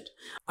kiss it.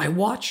 I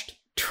watched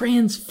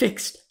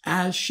transfixed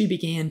as she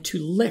began to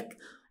lick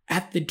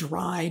at the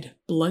dried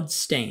blood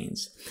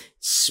stains,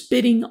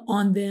 spitting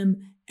on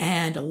them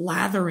and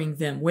lathering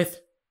them with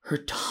her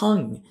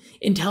tongue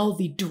until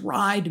the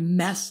dried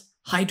mess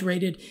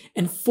hydrated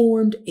and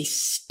formed a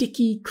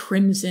sticky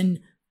crimson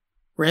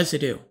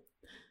residue.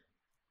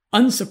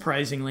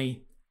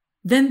 Unsurprisingly,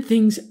 then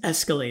things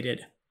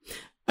escalated.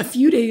 A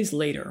few days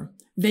later,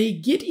 they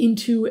get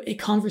into a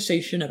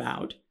conversation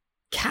about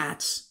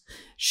cats.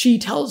 She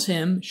tells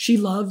him she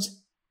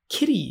loves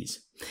kitties,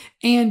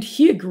 and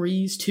he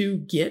agrees to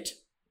get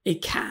a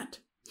cat.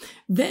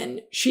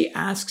 Then she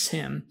asks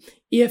him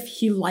if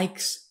he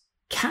likes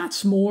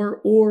cats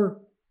more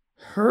or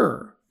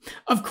her.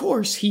 Of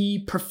course, he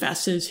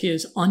professes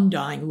his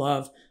undying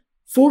love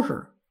for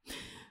her.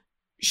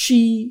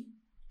 She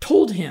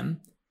told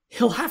him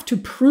he'll have to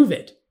prove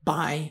it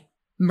by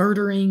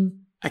murdering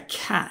a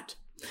cat.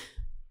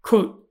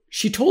 Quote,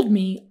 she told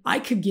me I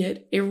could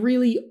get a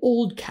really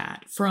old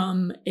cat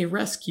from a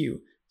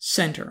rescue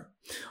center,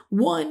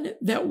 one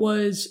that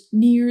was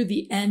near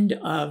the end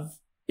of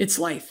its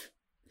life.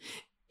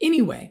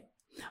 Anyway,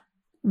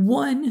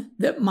 one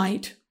that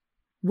might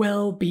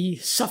well be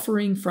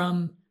suffering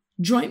from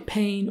joint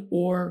pain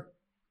or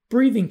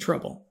breathing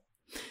trouble.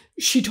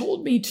 She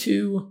told me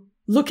to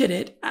look at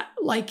it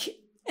like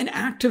an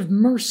act of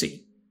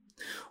mercy,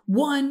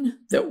 one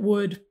that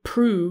would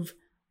prove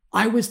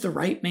I was the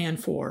right man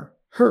for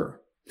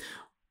her,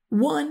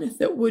 one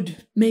that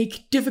would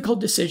make difficult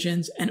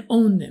decisions and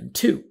own them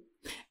too.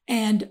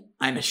 And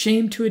I'm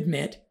ashamed to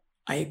admit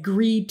I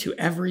agreed to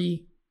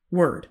every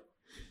word.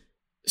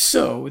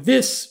 So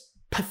this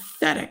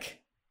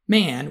pathetic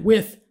man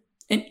with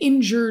an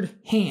injured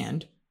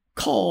hand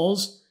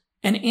calls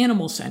an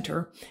animal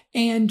center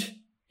and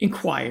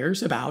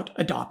inquires about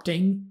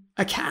adopting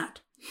a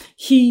cat.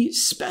 He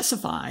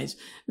specifies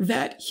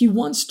that he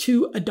wants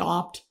to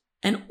adopt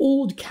an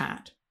old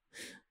cat.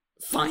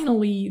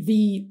 Finally,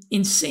 the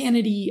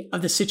insanity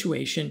of the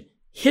situation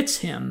hits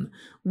him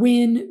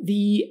when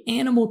the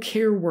animal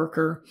care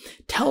worker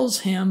tells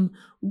him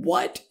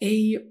what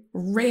a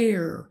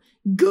rare,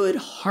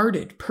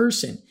 good-hearted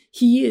person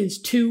he is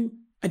to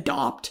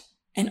adopt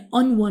an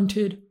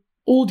unwanted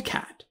old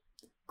cat.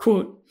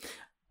 Quote,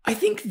 I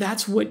think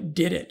that's what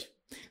did it.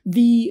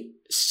 The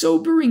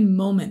sobering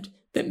moment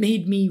that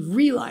made me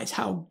realize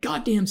how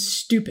goddamn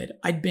stupid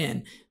I'd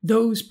been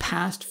those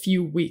past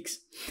few weeks.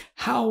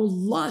 How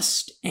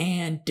lust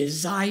and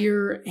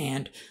desire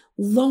and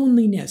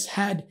loneliness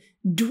had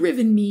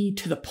driven me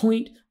to the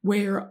point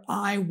where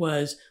I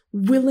was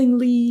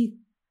willingly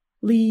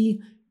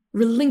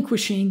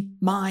relinquishing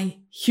my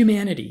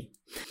humanity.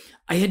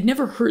 I had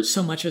never hurt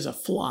so much as a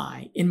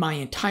fly in my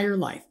entire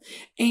life,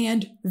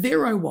 and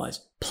there I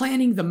was,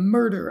 planning the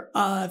murder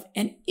of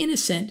an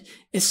innocent,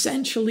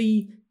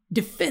 essentially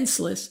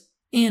defenseless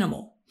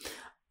animal.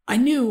 I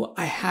knew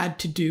I had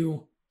to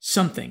do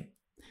something.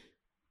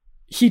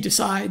 He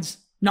decides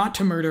not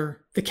to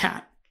murder the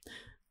cat.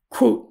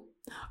 Quote,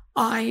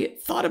 I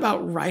thought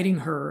about writing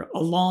her a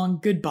long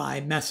goodbye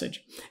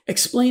message,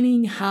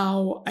 explaining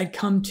how I'd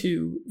come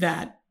to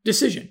that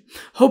decision,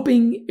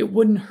 hoping it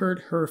wouldn't hurt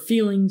her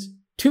feelings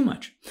too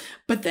much.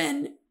 But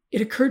then it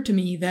occurred to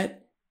me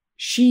that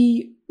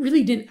she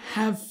really didn't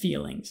have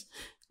feelings,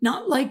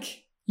 not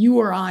like you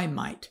or I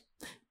might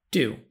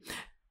do.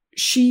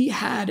 She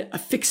had a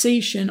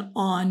fixation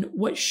on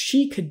what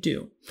she could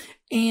do,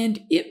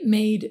 and it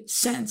made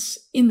sense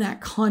in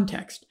that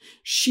context.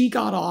 She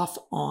got off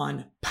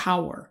on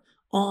power,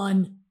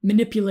 on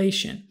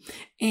manipulation,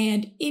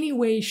 and any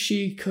way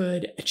she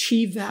could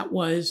achieve that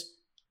was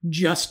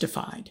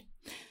justified.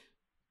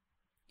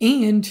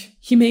 And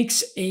he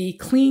makes a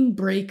clean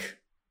break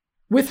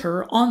with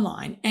her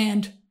online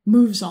and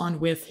moves on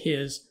with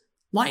his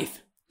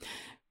life.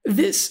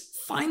 This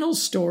final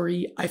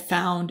story I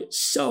found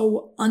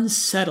so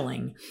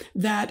unsettling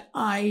that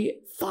I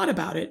thought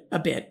about it a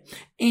bit,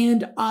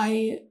 and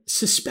I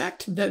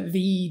suspect that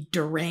the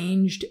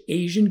deranged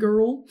Asian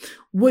girl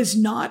was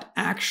not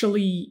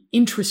actually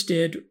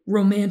interested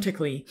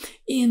romantically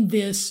in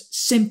this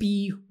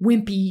simpy,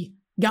 wimpy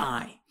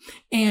guy,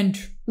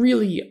 and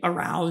really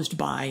aroused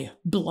by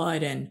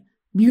blood and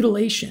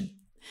mutilation.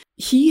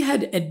 He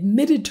had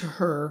admitted to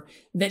her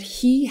that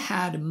he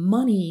had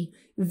money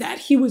that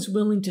he was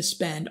willing to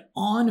spend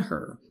on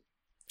her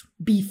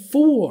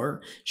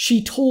before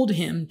she told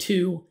him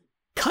to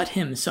cut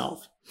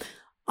himself.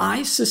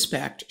 I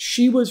suspect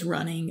she was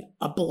running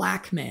a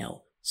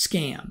blackmail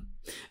scam.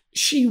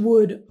 She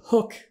would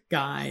hook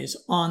guys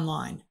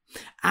online,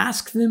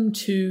 ask them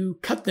to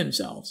cut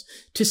themselves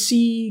to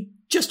see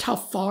just how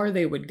far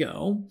they would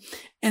go,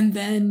 and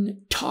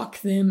then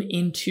talk them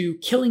into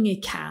killing a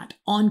cat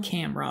on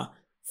camera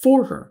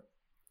for her,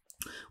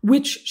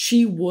 which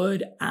she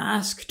would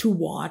ask to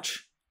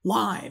watch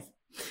live.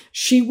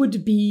 She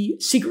would be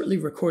secretly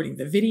recording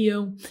the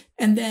video,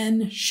 and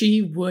then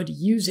she would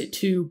use it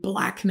to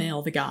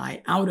blackmail the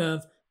guy out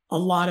of a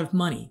lot of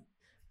money.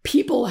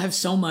 People have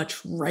so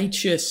much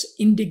righteous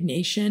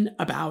indignation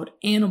about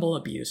animal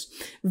abuse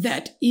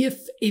that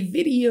if a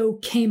video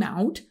came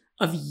out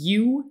of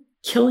you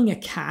killing a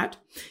cat,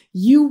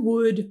 you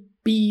would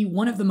be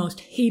one of the most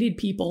hated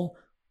people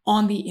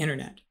on the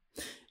internet.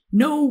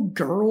 No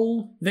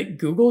girl that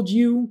Googled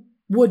you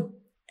would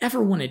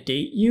ever want to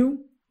date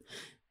you.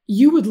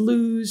 You would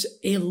lose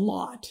a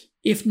lot,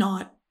 if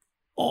not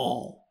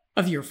all,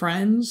 of your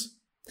friends.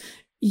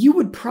 You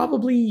would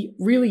probably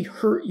really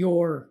hurt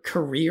your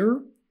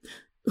career.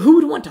 Who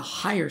would want to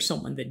hire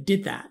someone that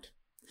did that?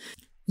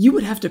 You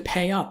would have to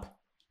pay up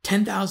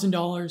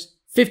 $10,000,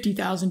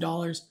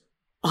 $50,000,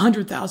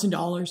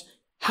 $100,000,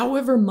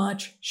 however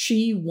much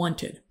she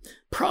wanted,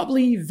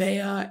 probably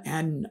via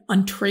an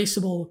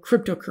untraceable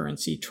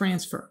cryptocurrency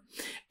transfer.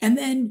 And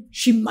then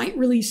she might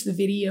release the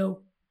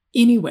video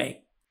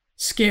anyway.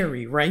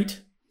 Scary,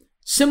 right?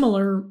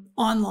 Similar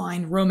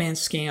online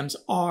romance scams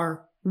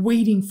are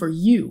waiting for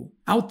you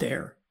out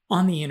there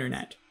on the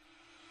internet.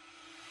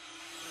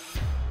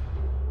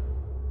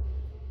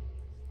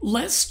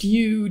 Lest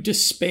you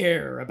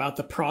despair about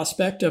the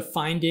prospect of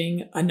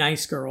finding a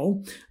nice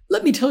girl,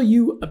 let me tell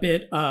you a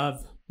bit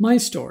of my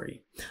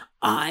story.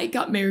 I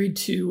got married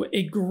to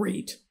a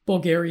great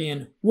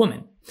Bulgarian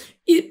woman.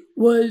 It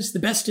was the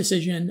best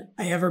decision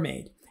I ever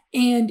made,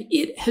 and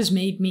it has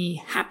made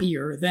me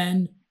happier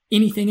than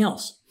anything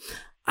else.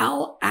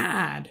 I'll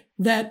add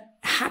that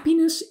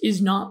happiness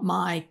is not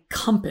my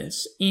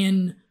compass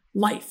in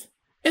life,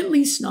 at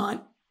least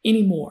not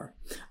anymore.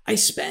 I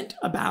spent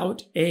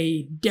about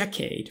a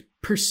decade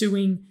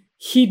pursuing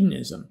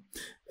hedonism,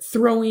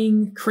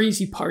 throwing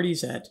crazy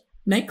parties at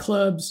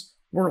nightclubs,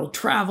 world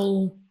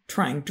travel,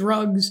 trying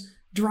drugs,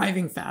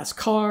 driving fast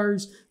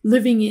cars,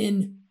 living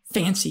in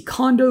fancy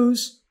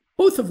condos,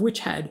 both of which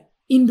had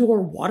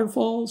indoor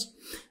waterfalls,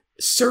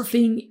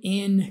 surfing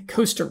in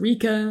Costa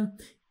Rica,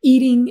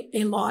 eating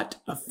a lot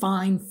of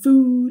fine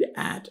food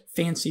at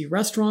fancy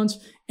restaurants,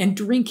 and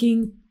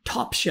drinking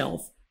top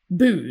shelf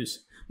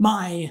booze.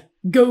 My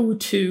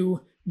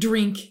go-to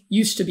drink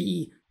used to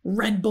be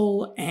Red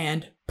Bull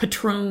and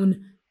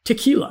Patron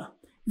tequila.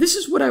 This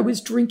is what I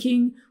was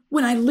drinking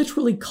when I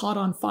literally caught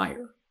on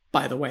fire,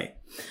 by the way.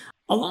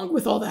 Along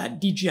with all that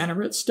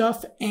degenerate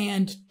stuff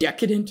and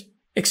decadent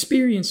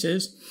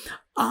experiences,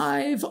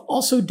 I've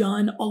also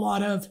done a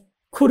lot of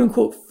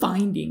quote-unquote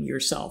finding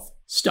yourself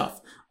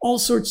stuff. All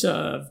sorts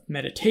of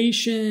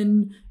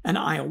meditation, an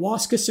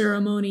ayahuasca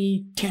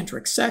ceremony,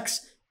 tantric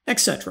sex,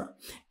 etc.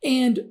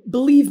 And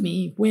believe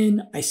me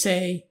when I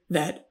say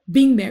that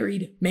being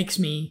married makes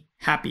me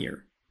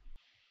happier.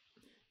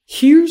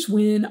 Here's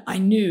when I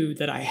knew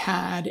that I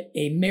had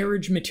a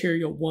marriage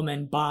material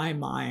woman by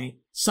my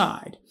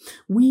side.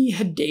 We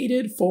had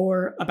dated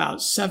for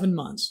about 7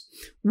 months.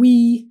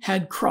 We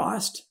had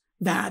crossed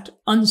that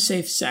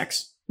unsafe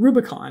sex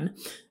Rubicon.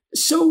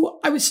 So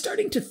I was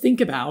starting to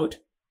think about,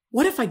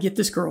 what if I get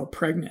this girl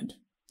pregnant?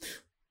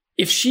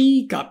 If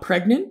she got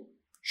pregnant,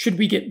 should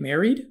we get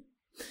married?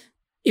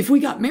 If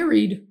we got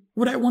married,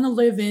 would I want to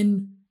live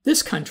in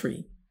this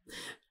country?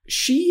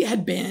 She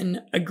had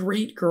been a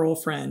great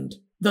girlfriend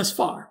thus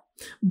far,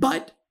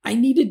 but I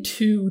needed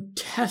to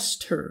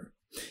test her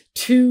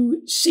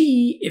to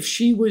see if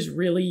she was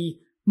really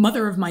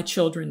mother of my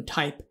children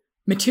type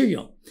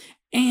material.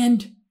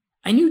 And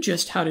I knew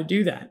just how to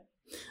do that.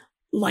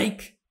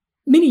 Like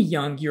many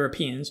young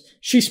Europeans,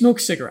 she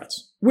smoked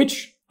cigarettes,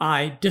 which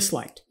I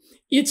disliked.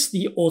 It's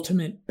the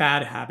ultimate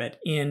bad habit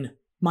in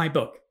my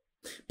book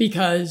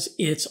because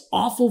it's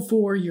awful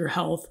for your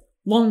health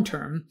long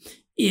term.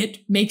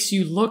 It makes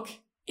you look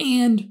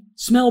and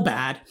smell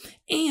bad,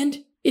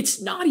 and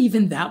it's not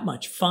even that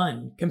much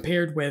fun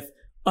compared with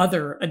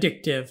other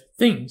addictive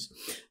things.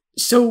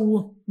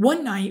 So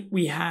one night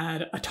we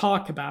had a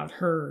talk about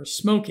her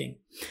smoking.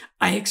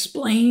 I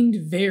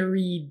explained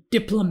very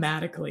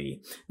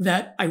diplomatically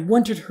that I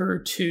wanted her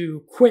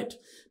to quit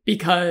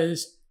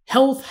because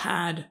health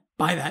had,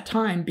 by that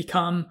time,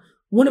 become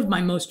one of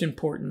my most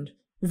important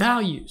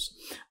values.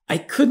 I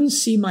couldn't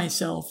see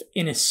myself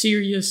in a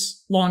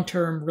serious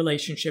long-term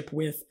relationship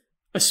with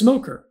a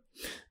smoker.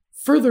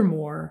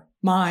 Furthermore,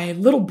 my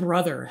little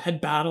brother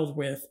had battled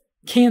with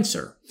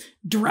cancer,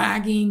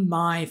 dragging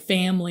my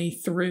family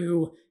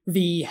through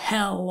the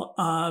hell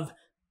of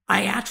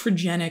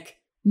iatrogenic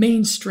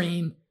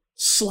mainstream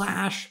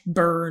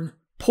 /burn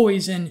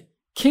poison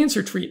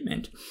cancer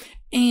treatment.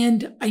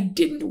 And I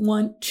didn't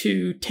want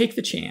to take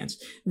the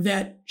chance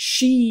that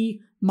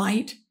she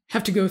might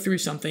have to go through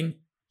something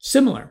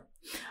similar.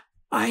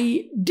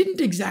 I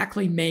didn't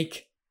exactly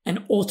make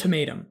an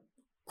ultimatum.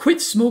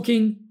 Quit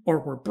smoking or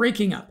we're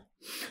breaking up.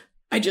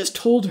 I just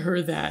told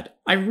her that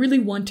I really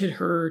wanted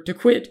her to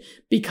quit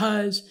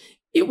because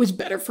it was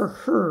better for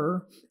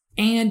her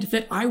and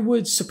that I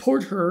would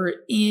support her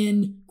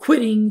in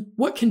quitting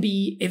what can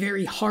be a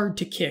very hard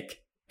to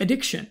kick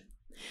addiction.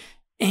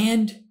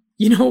 And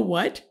you know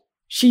what?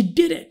 She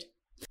did it.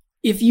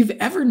 If you've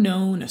ever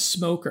known a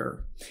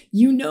smoker,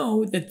 you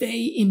know that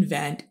they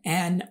invent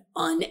an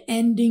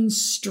unending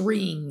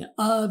string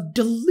of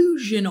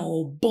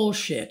delusional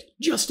bullshit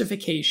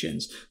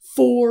justifications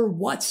for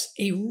what's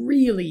a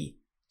really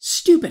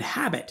stupid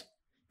habit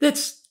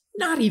that's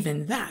not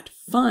even that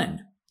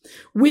fun.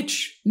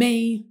 which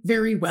may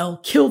very well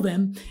kill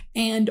them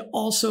and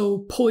also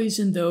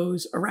poison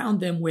those around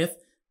them with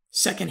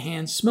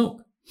secondhand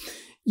smoke.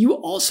 You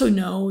also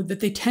know that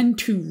they tend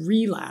to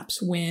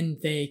relapse when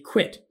they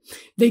quit.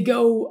 They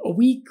go a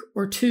week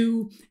or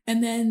two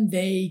and then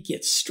they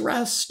get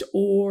stressed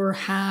or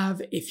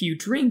have a few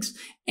drinks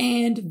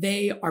and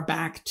they are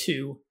back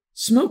to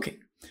smoking.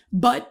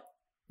 But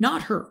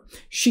not her.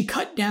 She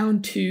cut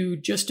down to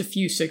just a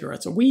few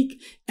cigarettes a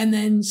week and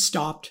then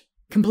stopped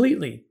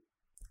completely.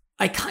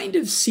 I kind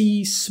of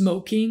see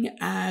smoking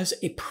as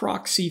a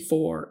proxy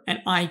for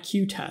an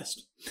IQ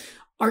test.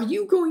 Are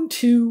you going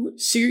to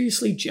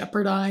seriously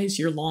jeopardize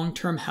your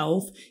long-term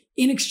health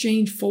in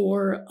exchange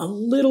for a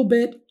little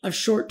bit of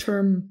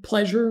short-term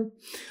pleasure?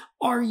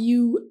 Are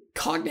you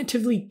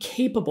cognitively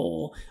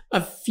capable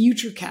of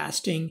future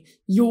casting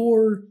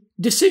your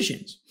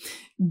decisions?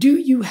 Do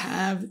you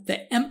have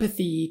the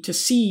empathy to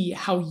see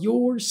how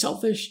your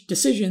selfish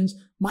decisions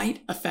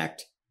might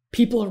affect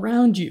people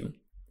around you?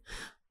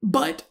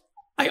 But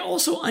I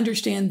also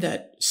understand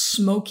that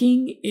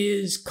smoking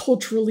is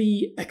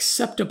culturally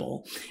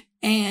acceptable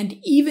and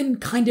even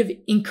kind of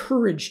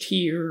encouraged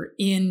here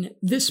in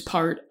this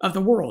part of the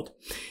world,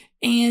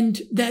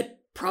 and that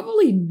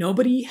probably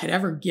nobody had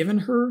ever given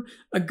her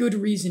a good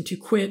reason to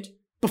quit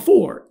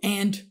before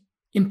and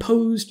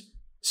imposed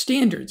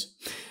standards.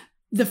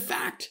 The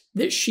fact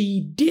that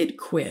she did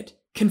quit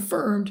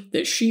confirmed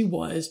that she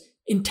was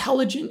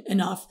intelligent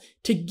enough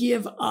to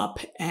give up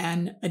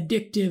an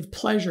addictive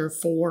pleasure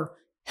for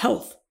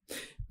health,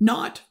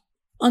 not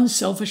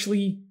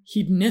unselfishly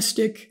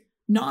hedonistic,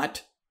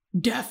 not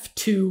deaf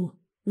to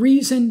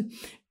reason,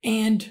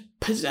 and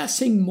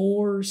possessing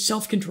more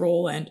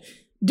self-control and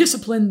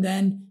discipline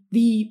than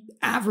the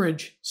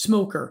average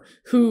smoker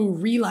who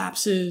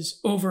relapses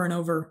over and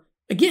over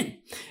again.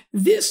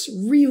 This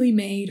really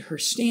made her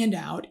stand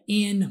out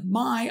in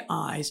my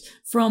eyes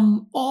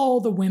from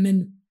all the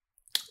women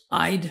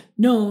I'd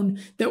known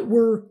that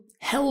were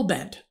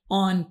hell-bent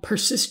on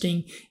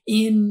persisting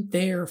in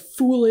their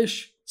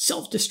foolish,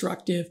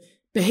 self-destructive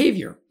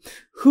behavior,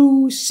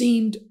 who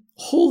seemed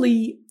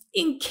wholly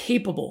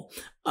incapable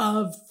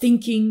of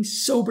thinking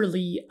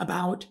soberly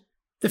about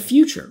the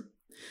future.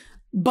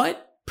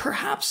 But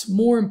perhaps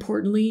more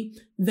importantly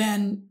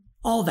than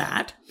all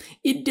that,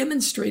 it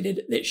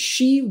demonstrated that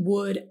she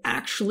would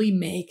actually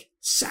make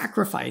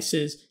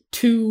sacrifices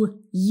to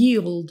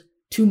yield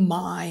to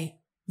my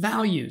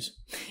values.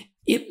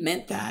 It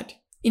meant that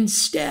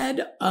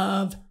instead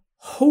of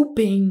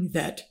hoping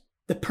that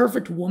the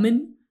perfect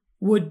woman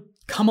would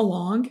come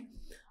along,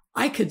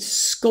 I could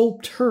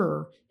sculpt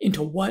her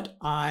into what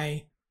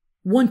I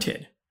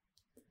wanted.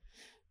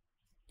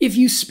 If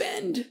you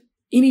spend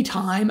any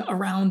time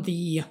around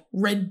the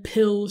red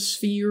pill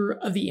sphere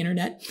of the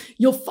internet,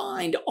 you'll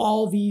find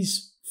all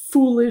these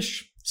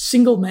foolish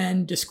single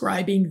men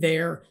describing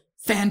their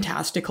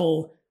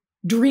fantastical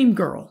dream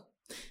girl.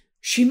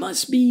 She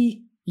must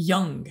be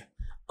young,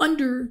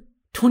 under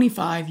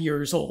 25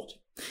 years old.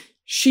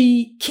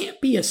 She can't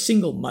be a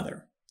single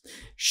mother.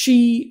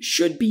 She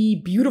should be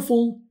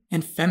beautiful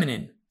and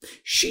feminine.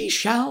 She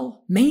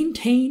shall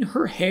maintain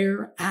her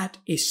hair at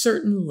a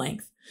certain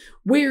length,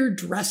 wear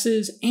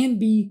dresses, and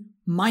be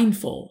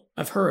mindful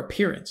of her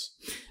appearance.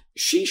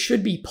 She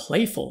should be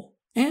playful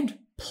and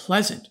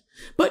pleasant,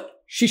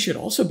 but she should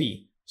also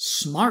be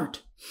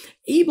smart,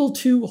 able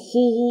to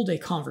hold a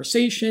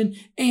conversation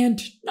and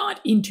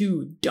not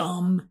into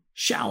dumb,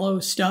 shallow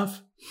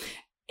stuff.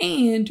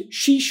 And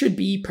she should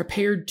be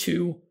prepared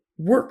to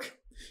work.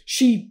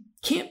 She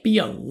can't be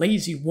a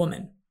lazy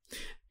woman.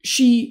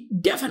 She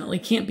definitely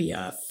can't be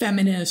a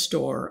feminist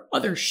or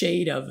other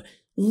shade of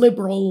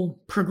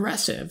liberal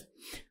progressive.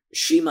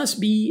 She must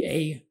be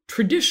a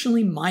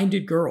traditionally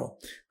minded girl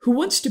who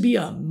wants to be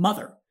a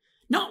mother,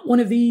 not one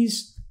of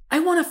these, I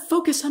want to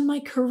focus on my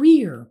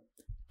career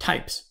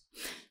types.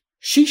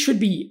 She should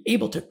be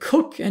able to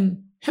cook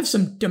and have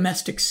some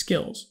domestic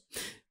skills.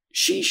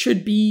 She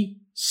should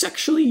be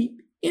sexually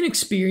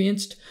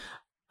inexperienced,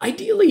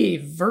 ideally a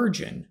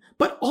virgin,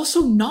 but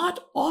also not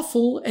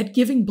awful at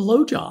giving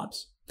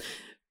blowjobs.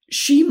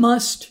 She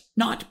must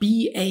not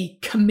be a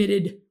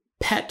committed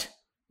pet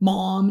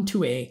mom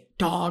to a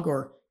dog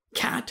or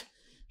cat.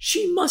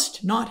 She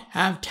must not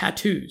have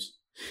tattoos.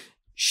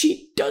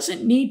 She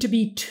doesn't need to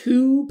be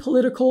too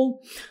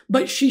political,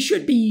 but she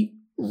should be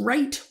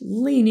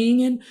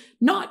right-leaning and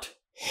not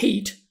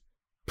hate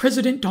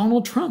President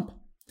Donald Trump.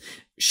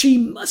 She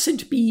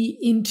mustn't be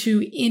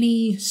into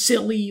any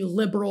silly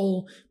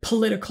liberal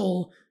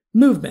political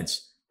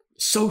movements,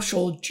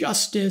 social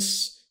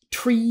justice,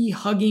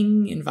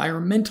 tree-hugging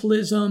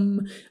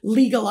environmentalism,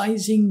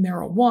 legalizing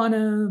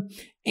marijuana,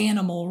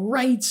 animal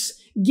rights,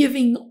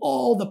 giving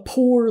all the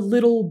poor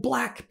little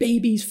black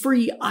babies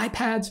free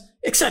iPads,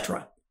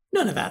 etc.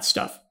 None of that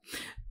stuff.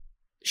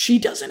 She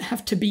doesn't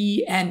have to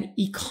be an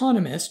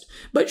economist,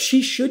 but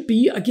she should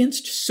be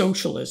against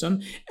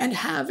socialism and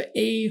have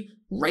a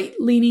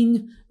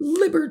right-leaning,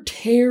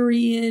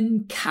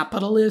 libertarian,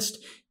 capitalist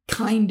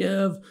kind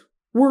of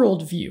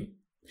worldview.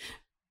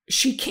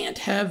 She can't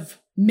have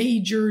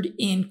majored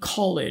in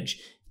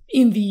college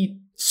in the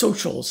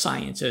social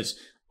sciences,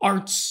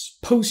 arts,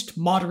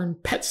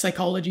 postmodern pet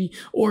psychology,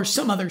 or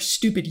some other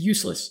stupid,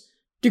 useless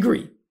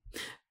degree.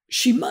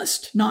 She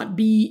must not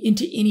be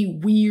into any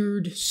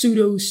weird,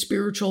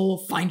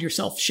 pseudo-spiritual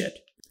find-yourself shit.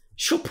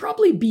 She'll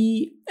probably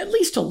be at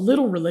least a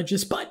little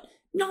religious, but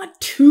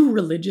not too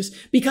religious,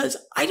 because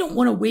I don't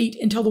want to wait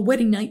until the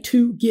wedding night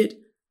to get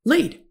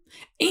laid.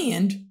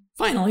 And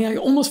finally, I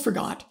almost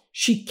forgot,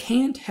 she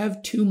can't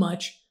have too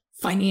much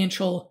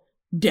financial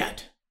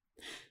debt.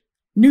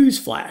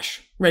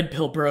 Newsflash, Red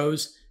Pill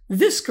Bros,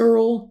 this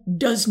girl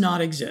does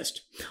not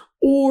exist,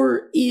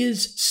 or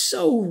is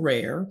so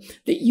rare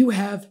that you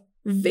have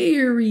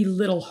very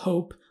little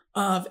hope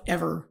of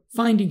ever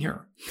finding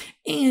her.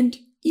 And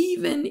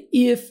even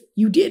if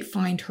you did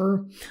find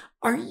her,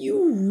 are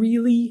you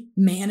really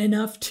man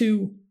enough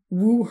to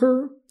woo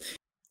her?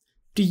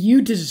 Do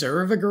you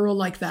deserve a girl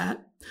like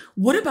that?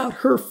 What about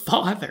her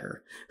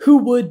father, who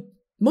would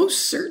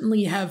most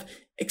certainly have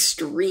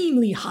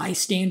extremely high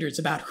standards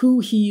about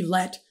who he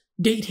let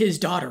date his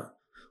daughter?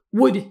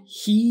 Would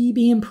he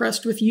be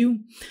impressed with you?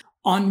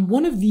 On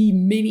one of the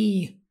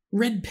many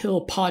Red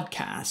Pill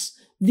podcasts,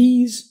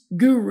 these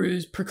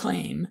gurus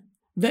proclaim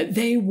that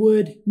they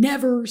would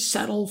never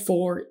settle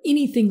for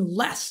anything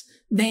less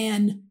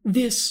than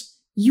this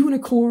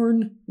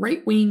unicorn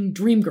right-wing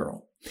dream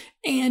girl.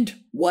 And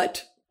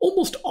what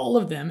almost all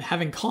of them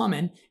have in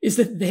common is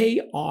that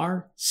they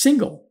are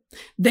single.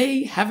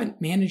 They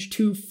haven't managed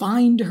to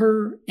find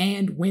her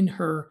and win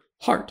her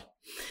heart.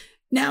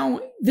 Now,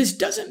 this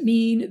doesn't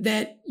mean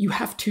that you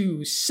have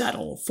to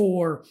settle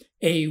for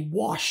a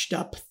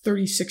washed-up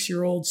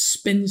 36-year-old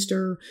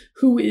spinster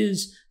who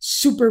is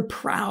super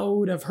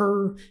proud of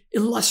her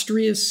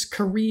illustrious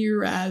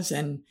career as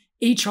an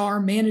HR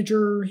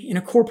manager in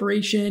a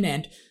corporation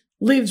and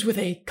lives with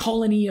a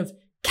colony of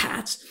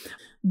cats.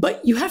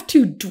 But you have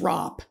to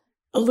drop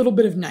a little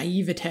bit of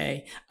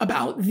naivete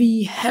about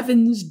the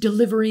heavens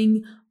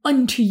delivering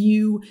unto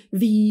you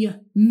the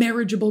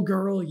marriageable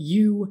girl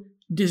you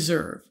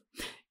deserve.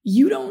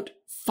 You don't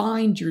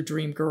find your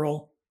dream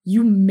girl,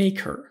 you make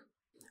her.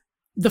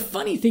 The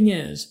funny thing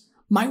is,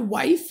 my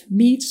wife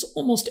meets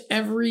almost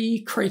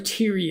every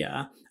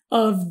criteria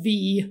of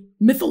the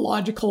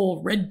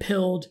mythological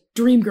red-pilled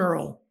dream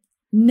girl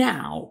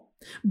now,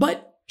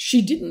 but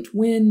she didn't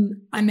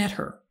when I met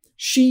her.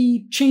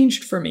 She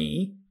changed for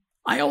me.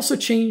 I also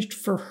changed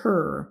for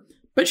her,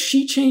 but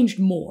she changed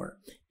more,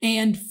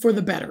 and for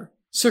the better,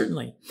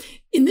 certainly.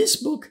 In this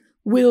book,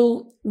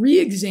 we'll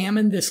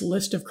re-examine this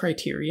list of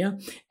criteria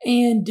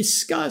and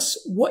discuss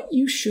what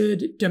you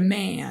should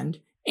demand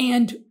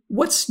and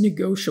what's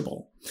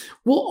negotiable.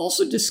 We'll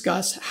also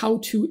discuss how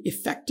to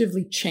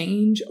effectively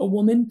change a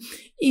woman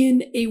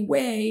in a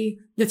way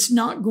that's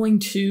not going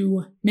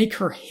to make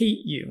her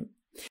hate you.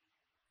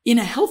 In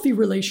a healthy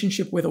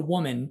relationship with a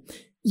woman,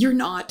 you're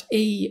not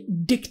a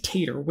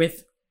dictator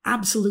with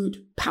absolute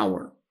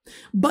power,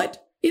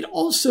 but it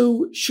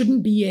also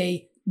shouldn't be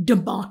a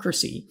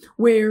democracy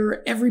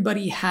where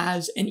everybody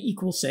has an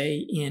equal say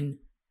in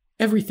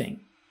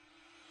everything.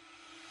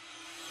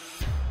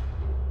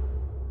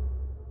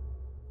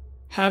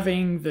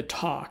 Having the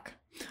talk.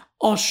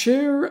 I'll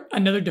share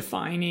another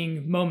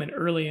defining moment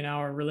early in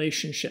our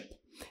relationship.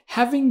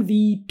 Having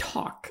the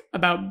talk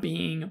about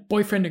being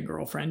boyfriend and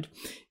girlfriend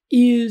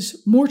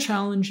is more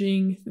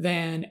challenging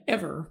than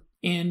ever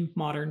in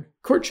modern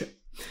courtship.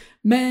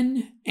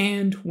 Men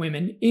and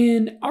women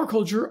in our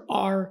culture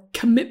are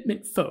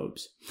commitment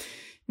phobes.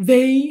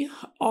 They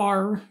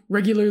are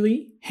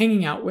regularly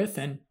hanging out with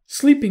and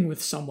sleeping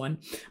with someone,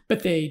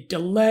 but they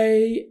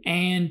delay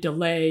and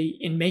delay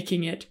in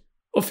making it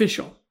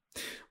official.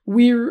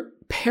 We're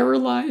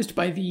paralyzed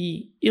by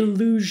the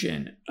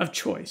illusion of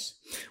choice.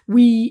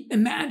 We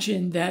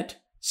imagine that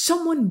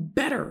someone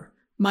better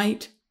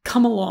might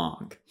come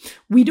along.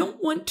 We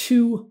don't want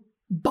to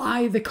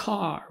buy the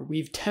car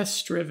we've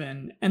test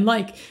driven and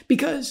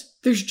because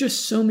there's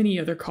just so many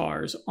other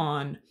cars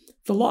on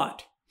the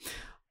lot.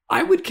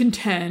 I would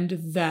contend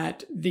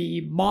that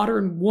the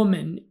modern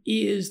woman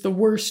is the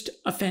worst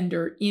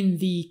offender in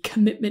the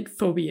commitment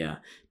phobia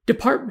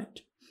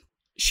department.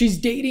 She's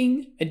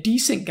dating a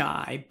decent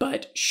guy,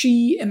 but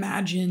she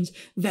imagines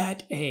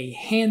that a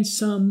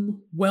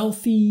handsome,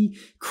 wealthy,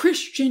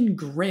 Christian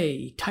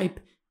Grey type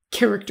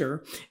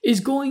character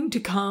is going to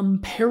come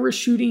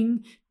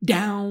parachuting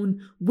down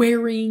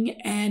wearing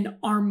an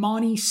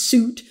Armani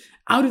suit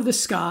out of the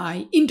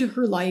sky into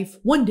her life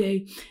one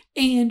day,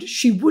 and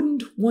she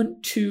wouldn't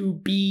want to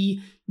be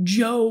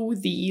Joe,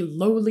 the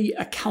lowly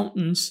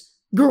accountant's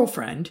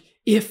girlfriend,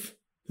 if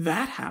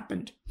that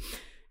happened.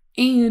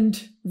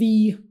 And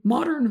the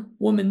modern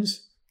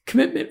woman's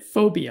commitment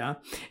phobia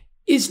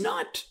is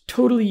not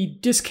totally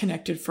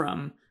disconnected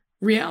from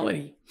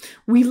reality.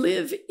 We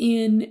live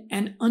in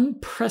an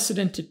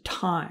unprecedented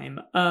time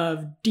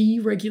of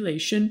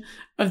deregulation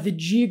of the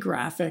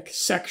geographic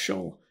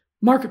sexual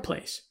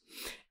marketplace.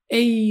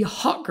 A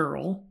hot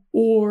girl,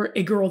 or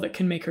a girl that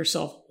can make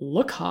herself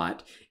look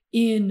hot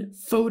in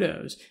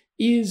photos,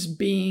 is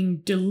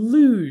being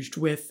deluged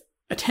with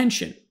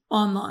attention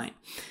online.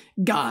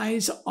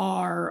 Guys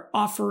are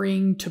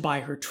offering to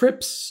buy her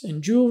trips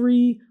and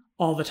jewelry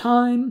all the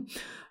time.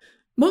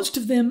 Most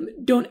of them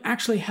don't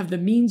actually have the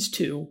means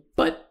to,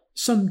 but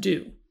some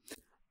do.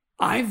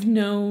 I've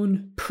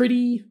known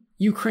pretty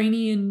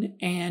Ukrainian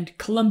and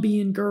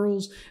Colombian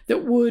girls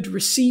that would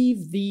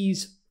receive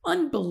these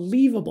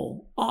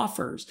unbelievable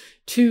offers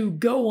to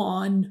go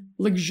on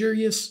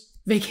luxurious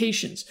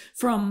vacations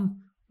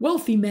from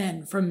wealthy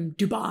men from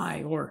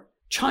Dubai or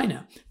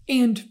China.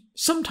 And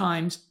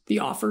sometimes the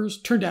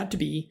offers turned out to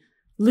be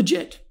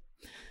legit.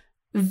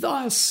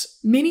 Thus,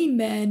 many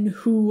men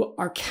who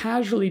are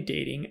casually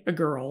dating a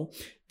girl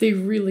they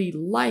really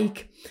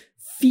like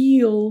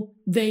feel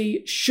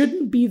they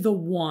shouldn't be the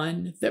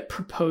one that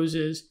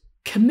proposes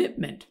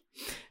commitment.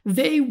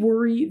 They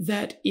worry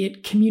that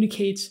it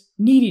communicates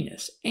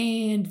neediness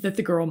and that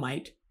the girl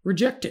might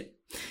reject it.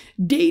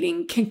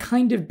 Dating can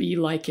kind of be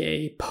like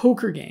a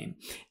poker game,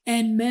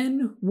 and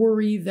men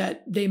worry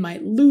that they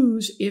might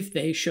lose if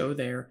they show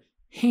their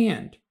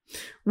hand.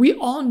 We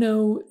all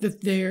know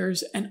that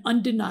there's an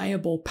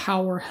undeniable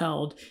power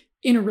held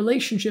in a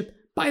relationship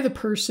by the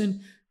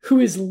person who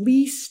is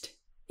least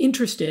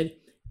interested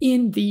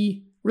in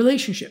the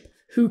relationship,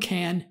 who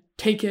can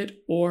take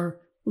it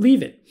or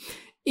leave it.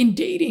 In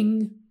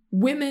dating,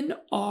 women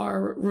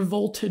are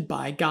revolted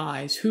by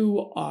guys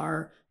who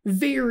are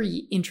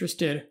very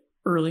interested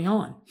early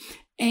on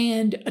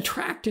and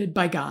attracted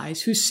by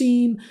guys who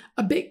seem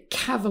a bit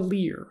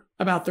cavalier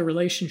about the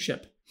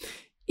relationship.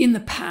 In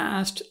the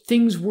past,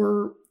 things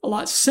were a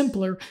lot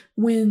simpler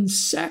when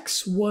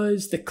sex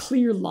was the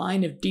clear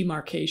line of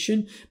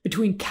demarcation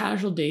between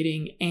casual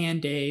dating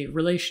and a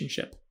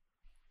relationship.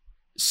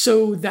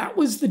 So that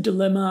was the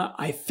dilemma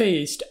I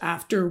faced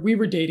after we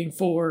were dating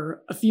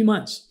for a few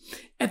months.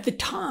 At the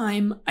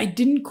time, I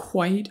didn't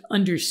quite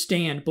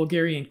understand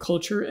Bulgarian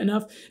culture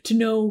enough to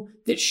know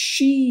that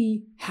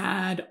she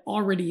had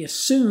already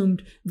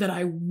assumed that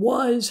I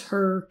was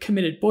her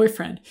committed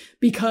boyfriend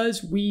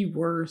because we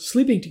were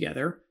sleeping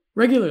together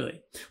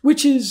regularly,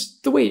 which is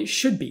the way it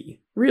should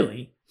be,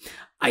 really.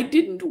 I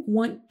didn't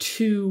want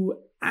to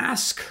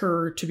ask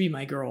her to be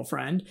my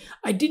girlfriend.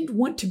 I didn't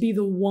want to be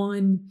the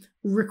one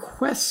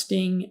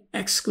requesting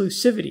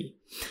exclusivity.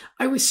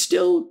 I was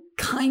still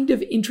kind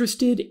of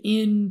interested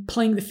in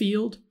playing the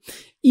field,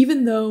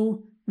 even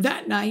though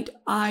that night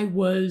I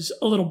was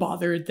a little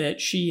bothered that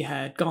she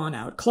had gone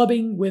out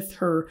clubbing with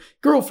her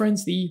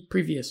girlfriends the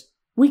previous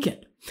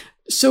weekend.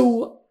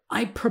 So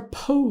I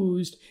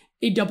proposed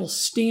a double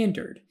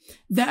standard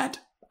that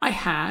I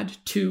had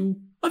to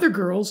other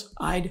girls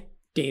I'd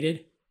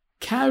dated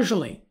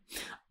casually.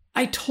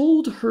 I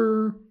told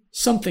her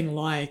something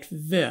like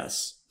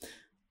this: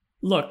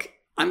 look,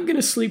 I'm going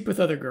to sleep with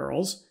other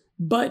girls,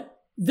 but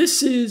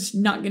this is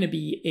not going to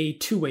be a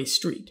two-way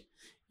street.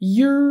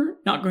 You're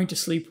not going to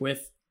sleep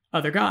with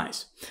other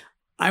guys.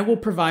 I will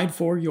provide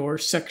for your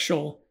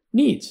sexual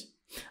needs.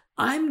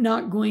 I'm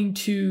not going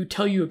to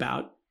tell you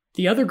about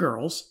the other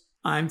girls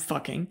I'm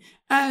fucking,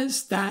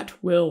 as that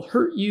will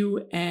hurt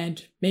you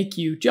and make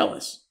you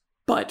jealous.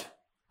 But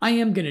I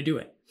am going to do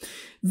it.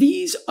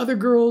 These other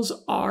girls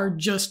are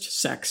just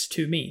sex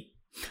to me.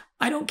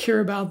 I don't care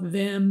about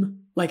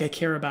them like I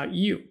care about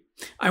you.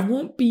 I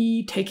won't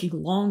be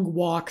taking long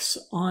walks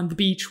on the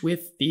beach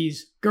with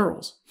these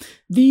girls.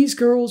 These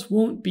girls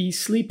won't be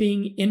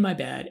sleeping in my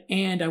bed,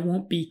 and I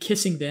won't be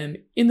kissing them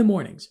in the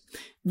mornings.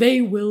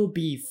 They will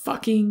be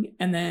fucking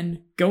and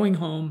then going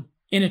home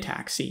in a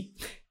taxi.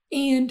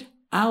 And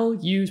I'll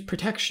use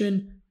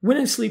protection when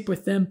I sleep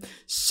with them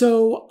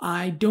so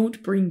I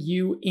don't bring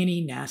you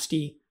any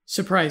nasty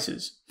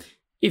surprises.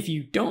 If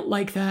you don't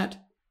like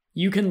that,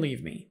 you can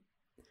leave me.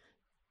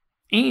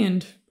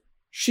 And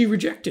she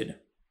rejected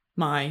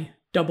my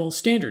double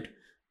standard,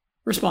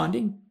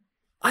 responding,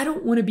 I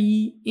don't want to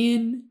be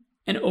in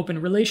an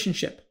open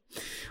relationship,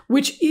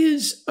 which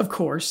is, of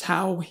course,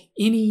 how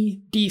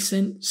any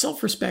decent,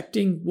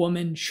 self-respecting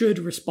woman should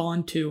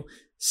respond to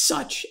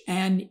such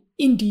an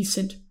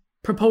indecent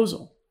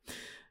proposal.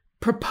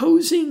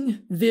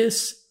 Proposing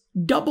this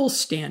double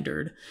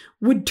standard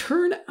would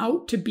turn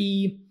out to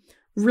be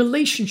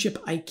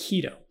relationship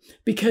Aikido,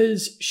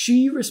 because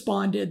she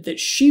responded that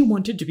she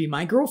wanted to be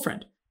my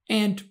girlfriend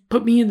and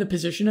put me in the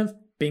position of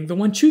being the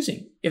one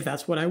choosing, if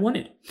that's what I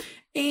wanted.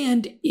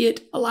 And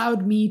it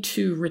allowed me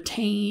to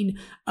retain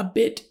a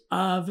bit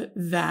of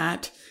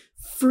that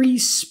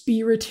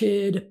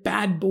free-spirited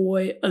bad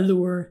boy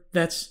allure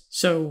that's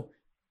so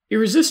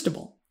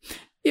irresistible.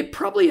 It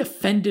probably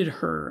offended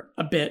her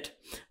a bit,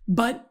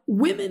 but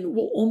women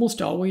will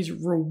almost always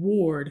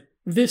reward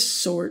this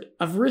sort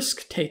of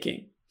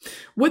risk-taking.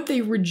 What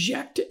they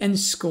reject and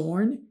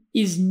scorn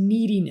is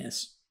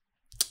neediness.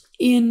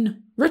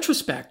 In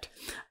retrospect,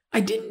 I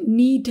didn't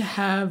need to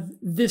have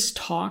this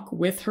talk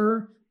with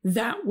her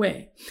that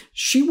way.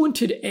 She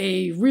wanted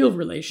a real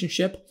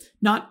relationship,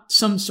 not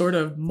some sort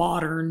of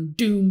modern,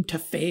 doomed to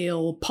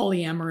fail,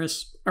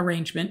 polyamorous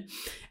arrangement.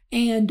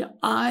 And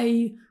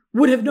I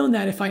would have known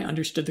that if I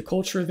understood the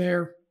culture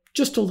there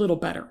just a little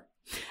better.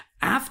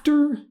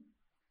 After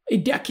a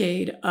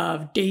decade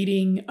of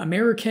dating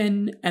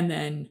American and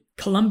then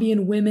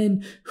Colombian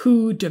women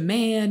who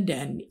demand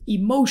an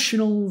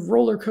emotional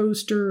roller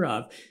coaster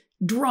of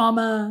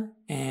drama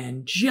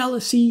and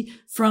jealousy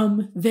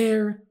from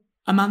their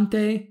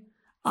amante,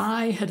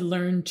 I had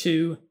learned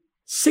to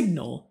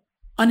signal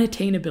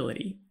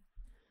unattainability.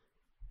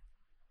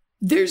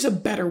 There's a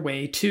better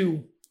way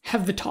to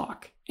have the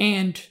talk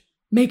and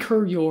make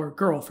her your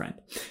girlfriend.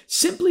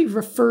 Simply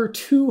refer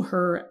to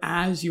her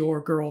as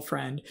your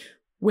girlfriend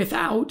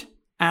without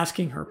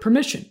asking her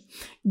permission.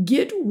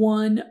 Get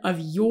one of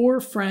your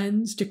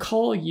friends to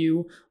call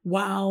you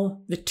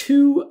while the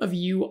two of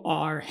you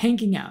are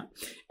hanging out,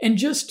 and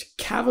just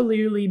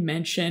cavalierly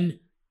mention,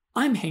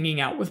 "I'm hanging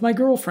out with my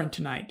girlfriend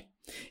tonight."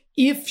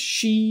 If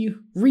she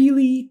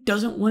really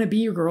doesn't want to be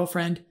your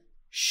girlfriend,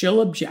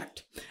 she'll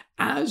object.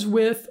 As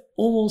with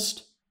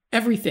almost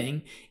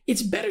everything,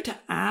 it's better to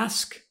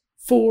ask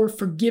for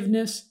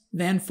forgiveness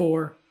than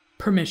for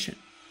permission.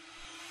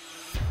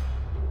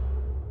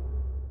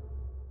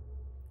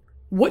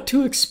 What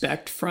to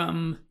expect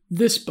from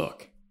this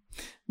book.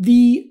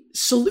 The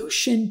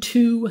solution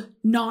to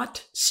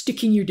not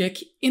sticking your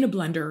dick in a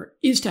blender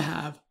is to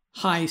have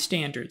high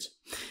standards.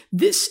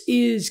 This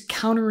is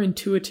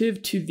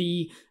counterintuitive to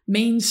the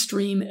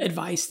mainstream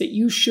advice that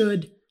you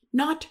should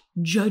not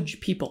judge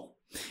people.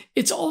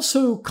 It's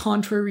also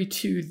contrary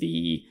to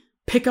the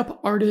pickup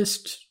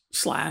artist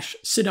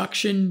 /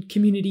 seduction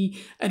community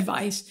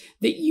advice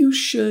that you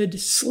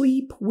should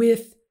sleep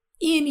with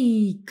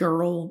any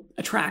girl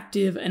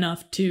attractive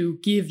enough to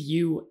give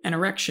you an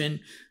erection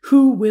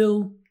who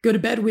will go to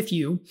bed with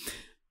you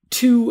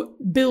to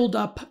build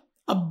up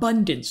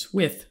abundance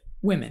with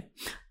women.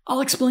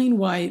 I'll explain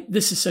why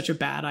this is such a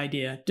bad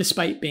idea,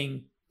 despite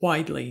being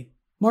widely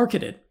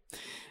marketed.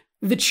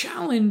 The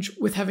challenge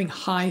with having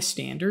high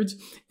standards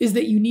is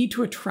that you need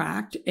to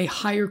attract a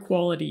higher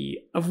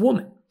quality of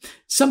woman,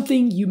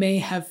 something you may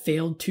have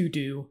failed to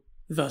do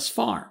thus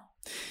far.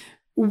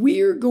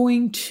 We're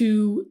going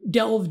to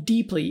delve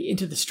deeply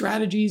into the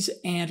strategies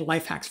and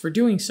life hacks for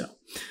doing so.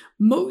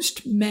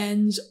 Most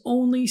men's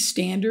only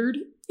standard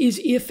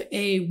is if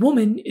a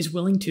woman is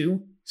willing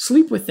to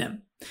sleep with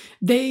them.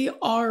 They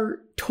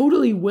are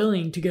totally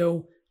willing to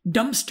go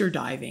dumpster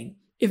diving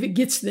if it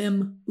gets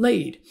them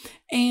laid,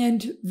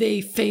 and they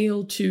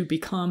fail to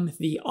become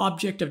the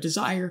object of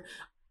desire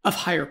of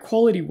higher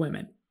quality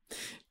women.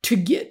 To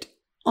get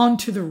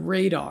onto the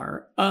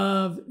radar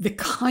of the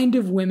kind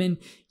of women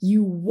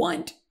you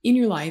want in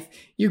your life,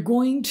 you're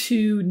going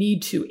to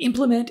need to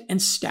implement and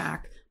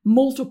stack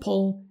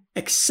multiple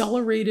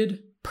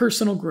accelerated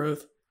personal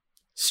growth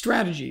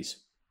strategies.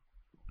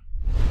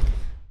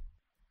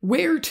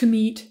 Where to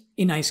meet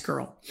a nice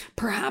girl.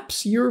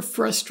 Perhaps you're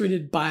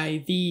frustrated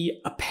by the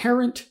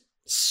apparent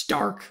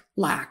stark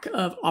lack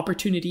of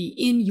opportunity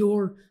in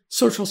your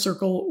social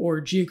circle or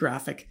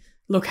geographic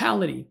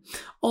locality.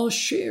 I'll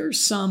share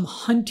some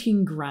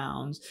hunting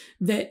grounds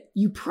that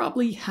you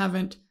probably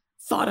haven't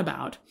thought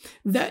about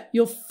that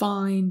you'll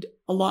find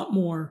a lot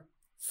more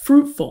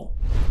fruitful.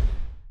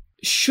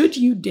 Should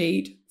you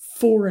date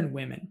foreign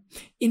women?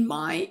 In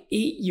my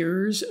 8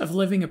 years of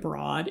living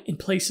abroad in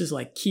places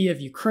like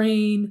Kiev,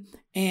 Ukraine,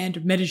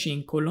 and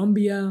Medellin,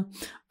 Colombia,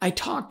 I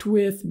talked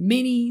with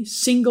many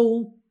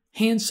single,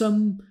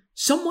 handsome,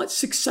 somewhat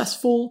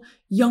successful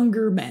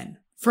younger men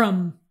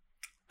from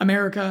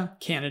America,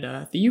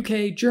 Canada, the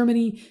UK,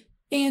 Germany,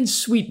 and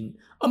Sweden,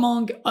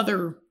 among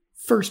other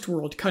first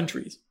world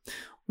countries.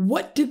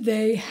 What did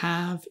they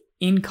have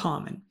in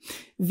common?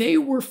 They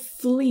were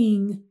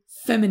fleeing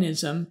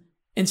feminism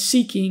and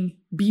seeking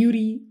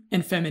beauty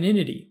and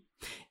femininity.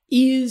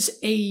 Is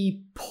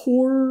a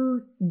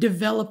poor,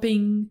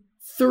 developing,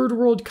 third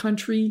world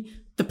country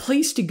the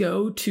place to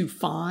go to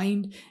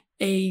find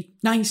a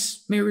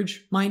nice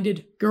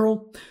marriage-minded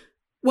girl?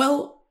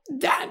 Well,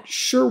 that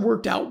sure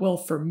worked out well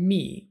for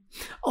me.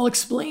 I'll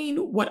explain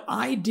what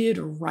I did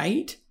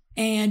right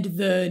and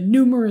the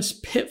numerous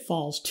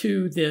pitfalls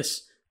to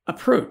this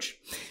approach.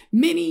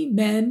 Many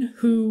men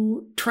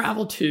who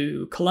travel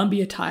to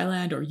Colombia,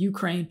 Thailand, or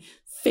Ukraine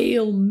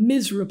fail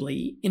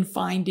miserably in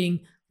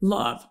finding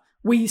love,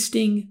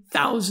 wasting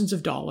thousands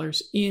of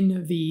dollars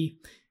in the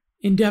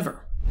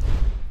endeavor.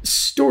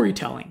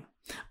 Storytelling.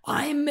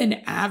 I'm an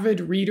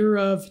avid reader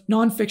of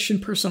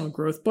nonfiction personal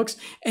growth books,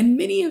 and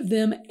many of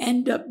them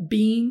end up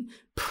being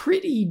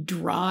pretty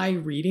dry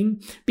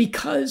reading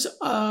because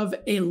of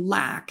a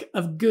lack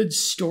of good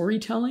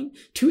storytelling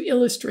to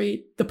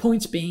illustrate the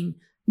points being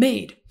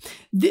made.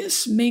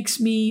 This makes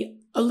me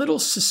a little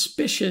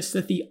suspicious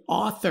that the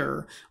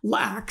author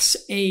lacks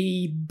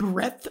a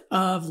breadth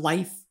of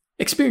life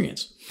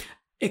experience.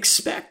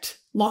 Expect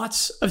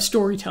lots of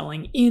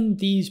storytelling in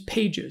these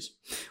pages,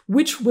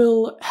 which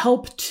will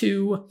help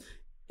to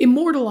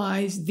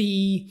immortalize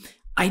the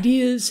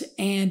ideas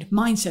and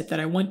mindset that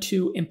I want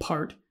to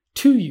impart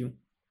to you.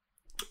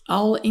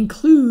 I'll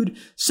include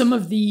some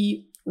of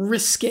the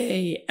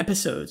risque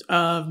episodes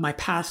of my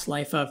past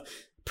life of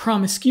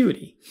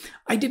promiscuity.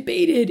 I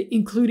debated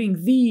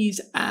including these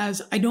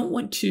as I don't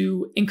want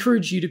to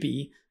encourage you to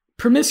be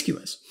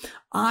promiscuous.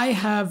 I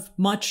have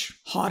much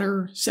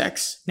hotter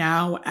sex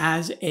now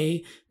as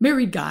a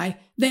married guy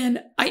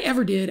than I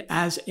ever did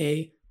as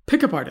a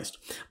pickup artist.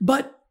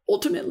 But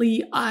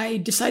ultimately, I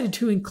decided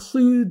to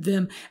include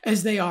them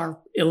as they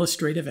are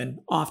illustrative and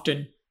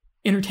often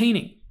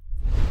entertaining.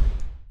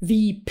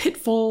 The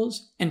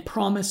pitfalls and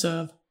promise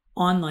of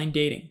online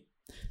dating.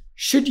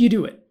 Should you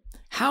do it?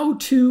 How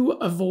to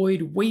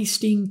avoid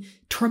wasting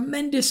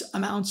tremendous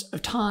amounts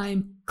of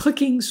time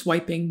clicking,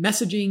 swiping,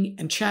 messaging,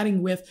 and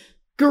chatting with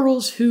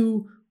girls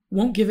who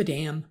won't give a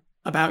damn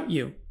about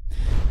you.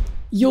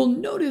 You'll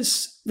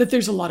notice that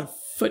there's a lot of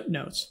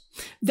footnotes.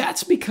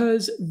 That's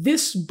because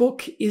this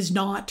book is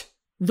not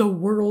The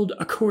World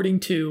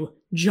According to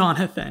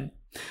Jonathan.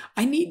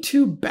 I need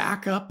to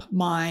back up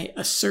my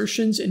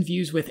assertions and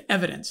views with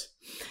evidence.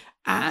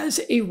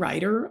 As a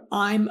writer,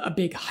 I'm a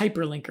big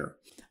hyperlinker.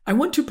 I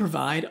want to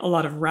provide a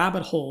lot of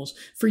rabbit holes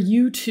for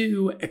you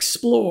to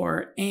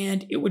explore,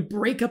 and it would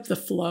break up the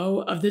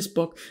flow of this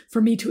book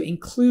for me to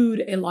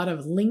include a lot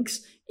of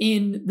links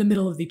in the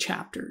middle of the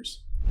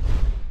chapters.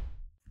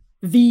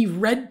 The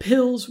red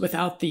pills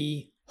without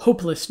the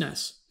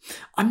hopelessness.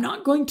 I'm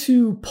not going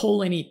to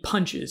pull any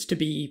punches to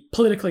be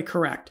politically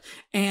correct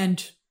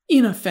and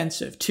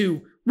inoffensive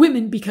to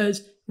women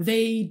because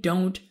they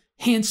don't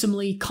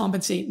handsomely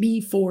compensate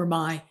me for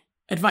my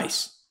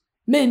advice.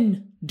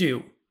 Men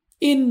do.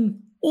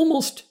 In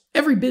almost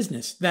every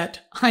business that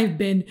I've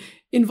been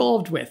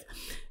involved with.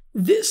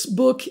 This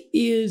book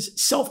is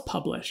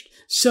self-published,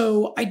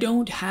 so I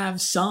don't have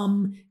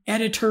some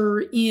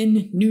editor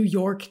in New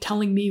York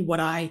telling me what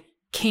I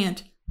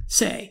can't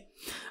say.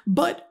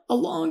 But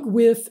along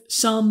with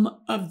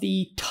some of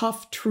the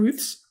tough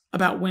truths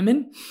about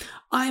women,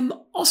 I'm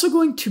also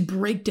going to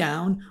break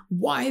down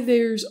why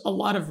there's a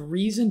lot of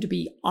reason to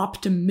be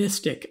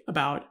optimistic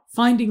about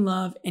finding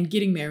love and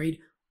getting married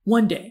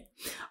one day.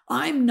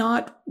 I'm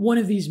not one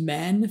of these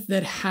men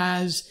that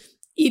has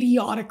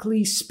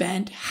idiotically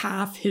spent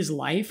half his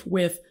life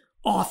with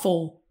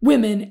awful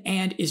women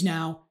and is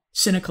now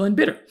cynical and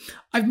bitter.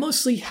 I've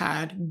mostly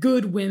had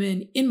good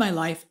women in my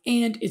life,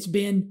 and it's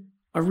been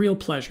a real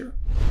pleasure.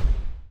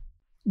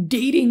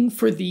 Dating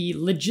for the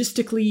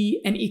logistically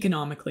and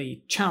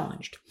economically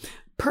challenged.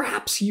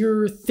 Perhaps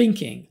you're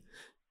thinking,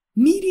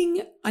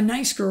 meeting a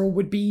nice girl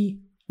would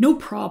be no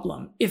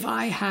problem if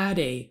I had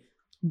a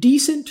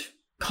decent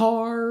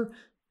car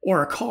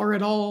or a car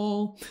at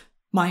all,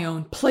 my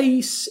own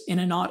place in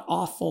a not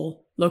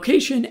awful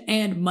location,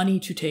 and money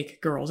to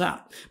take girls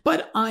out.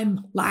 But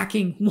I'm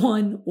lacking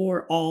one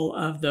or all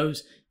of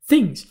those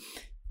things.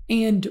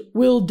 And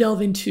we'll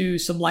delve into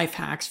some life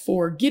hacks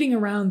for getting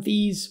around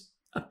these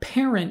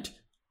apparent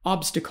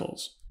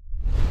obstacles.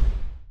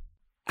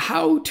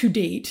 How to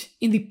date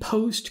in the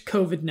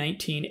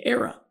post-COVID-19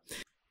 era.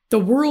 The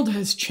world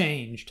has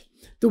changed.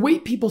 The way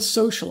people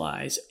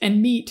socialize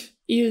and meet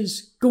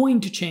is going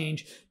to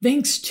change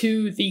thanks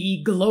to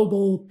the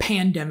global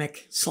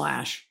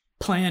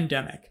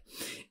pandemic/plandemic.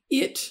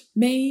 It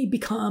may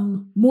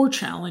become more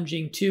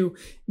challenging to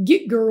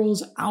get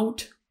girls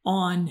out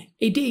on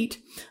a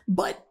date,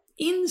 but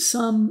in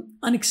some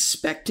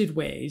unexpected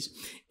ways,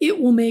 it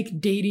will make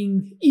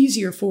dating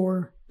easier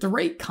for the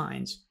right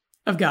kinds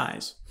of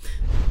guys.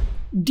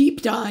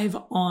 Deep dive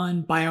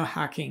on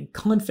biohacking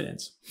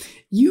confidence.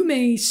 You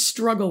may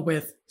struggle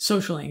with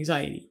social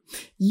anxiety.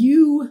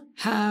 You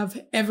have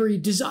every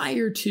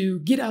desire to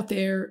get out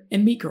there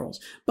and meet girls,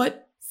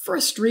 but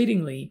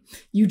frustratingly,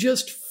 you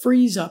just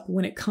freeze up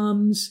when it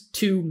comes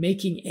to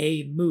making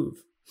a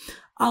move.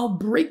 I'll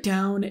break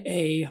down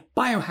a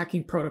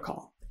biohacking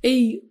protocol,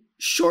 a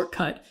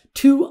shortcut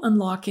to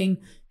unlocking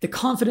the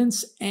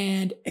confidence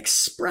and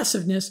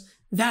expressiveness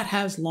that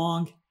has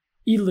long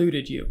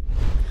eluded you.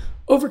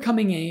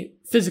 Overcoming a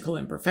physical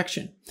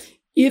imperfection.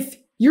 If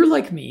you're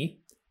like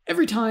me,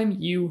 every time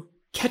you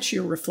catch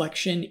your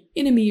reflection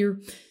in a mirror,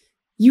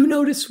 you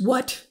notice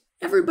what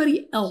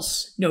everybody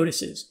else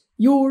notices,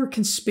 your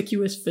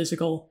conspicuous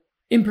physical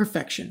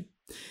imperfection.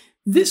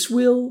 This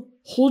will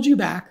hold you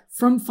back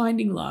from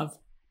finding love,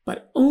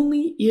 but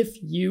only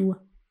if you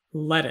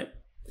let it.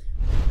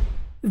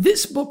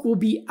 This book will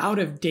be out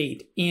of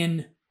date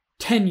in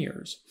 10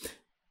 years,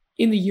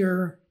 in the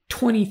year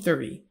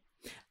 2030.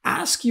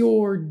 Ask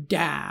your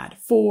dad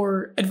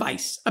for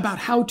advice about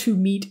how to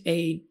meet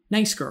a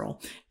nice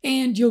girl,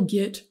 and you'll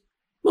get,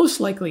 most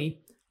likely,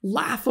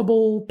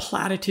 laughable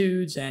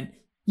platitudes and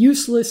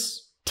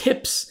useless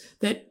tips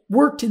that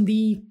worked in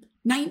the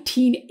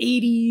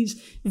 1980s,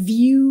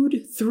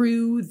 viewed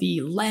through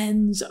the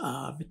lens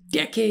of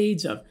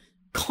decades of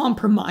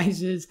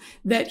compromises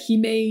that he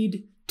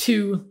made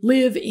to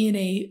live in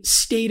a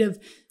state of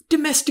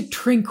domestic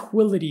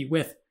tranquility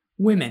with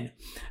women.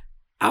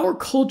 Our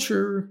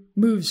culture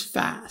moves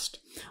fast.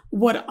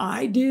 What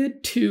I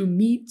did to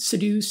meet,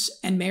 seduce,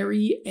 and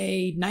marry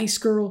a nice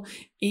girl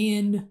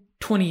in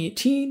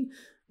 2018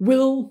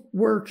 will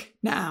work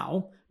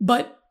now,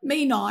 but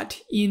may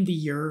not in the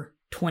year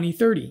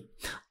 2030.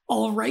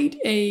 I'll write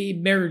a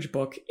marriage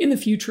book in the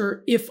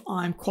future if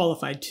I'm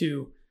qualified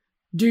to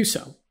do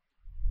so.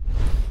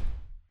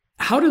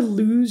 How to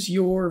lose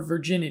your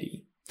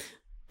virginity.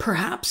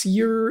 Perhaps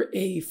you're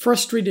a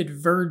frustrated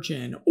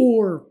virgin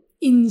or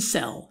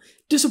incel,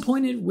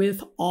 disappointed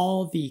with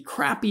all the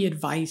crappy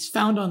advice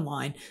found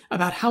online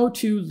about how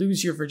to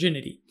lose your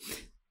virginity.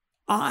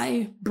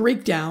 I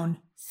break down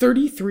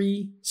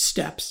 33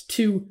 steps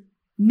to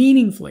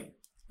meaningfully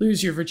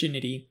lose your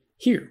virginity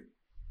here.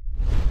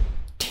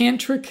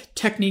 Tantric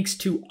techniques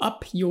to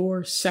up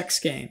your sex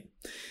game.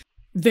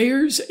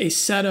 There's a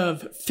set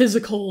of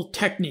physical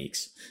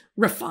techniques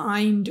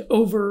refined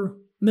over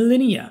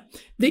millennia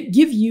that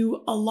give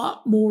you a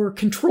lot more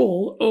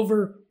control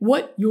over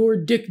what your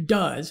dick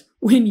does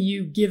when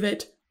you give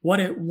it what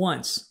it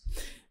wants.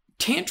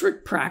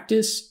 Tantric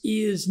practice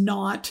is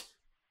not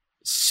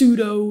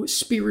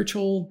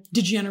pseudo-spiritual,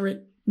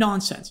 degenerate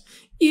nonsense.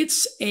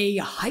 It's a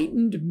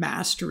heightened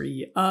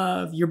mastery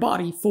of your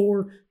body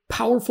for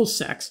powerful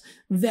sex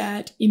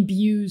that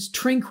imbues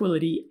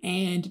tranquility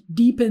and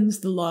deepens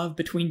the love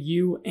between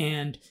you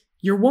and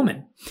your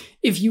woman.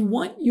 If you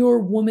want your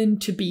woman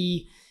to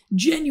be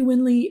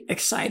genuinely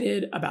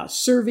excited about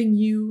serving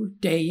you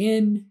day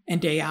in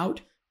and day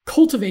out,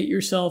 cultivate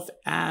yourself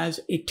as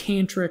a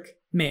tantric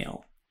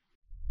male.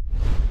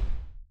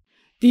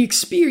 The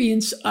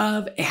experience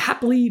of a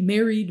happily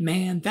married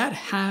man that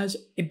has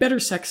a better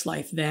sex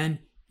life than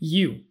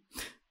you.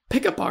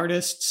 Pickup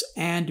artists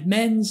and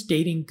men's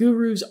dating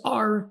gurus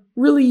are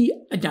really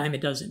a dime a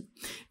dozen.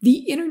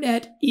 The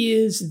internet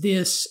is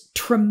this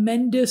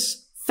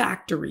tremendous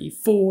factory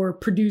for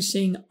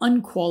producing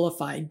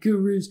unqualified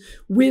gurus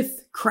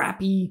with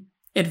crappy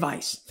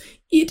advice.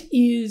 It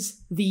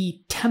is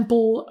the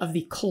temple of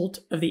the cult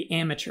of the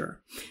amateur.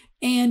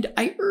 And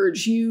I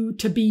urge you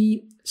to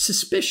be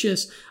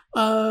suspicious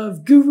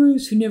of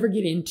gurus who never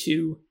get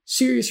into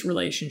serious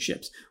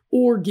relationships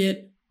or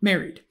get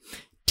married.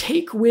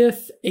 Take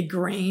with a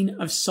grain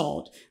of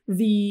salt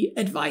the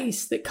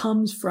advice that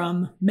comes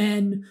from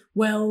men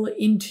well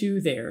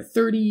into their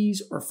 30s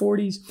or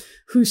 40s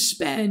who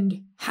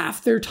spend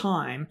half their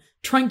time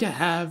trying to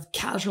have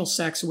casual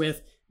sex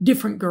with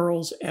different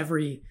girls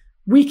every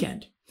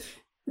weekend.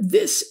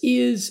 This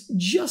is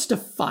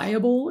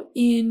justifiable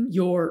in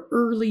your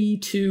early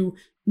to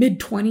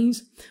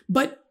mid-20s,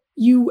 but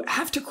you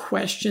have to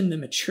question the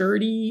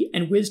maturity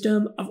and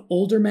wisdom of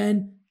older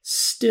men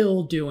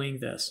still doing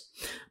this.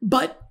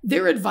 But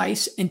their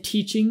advice and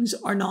teachings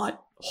are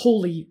not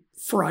wholly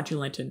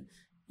fraudulent and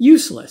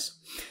useless.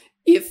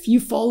 If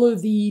you follow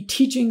the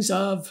teachings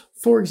of,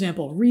 for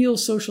example, Real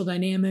Social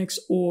Dynamics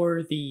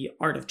or The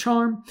Art of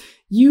Charm,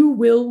 you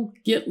will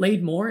get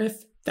laid more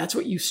if that's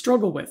what you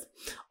struggle with.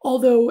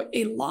 Although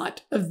a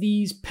lot of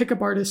these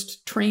pickup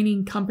artist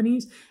training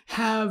companies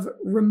have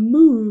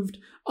removed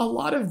a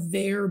lot of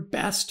their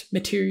best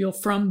material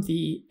from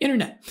the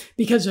internet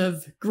because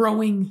of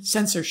growing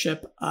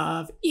censorship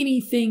of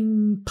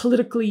anything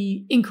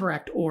politically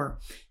incorrect or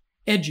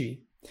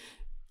edgy.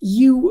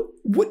 You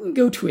wouldn't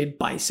go to a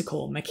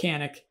bicycle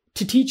mechanic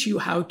to teach you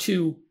how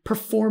to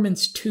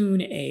performance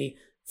tune a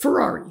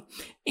Ferrari,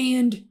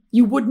 and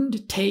you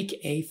wouldn't take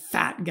a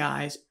fat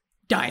guy's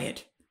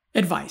diet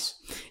advice.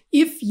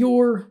 If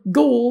your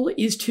goal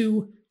is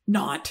to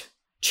not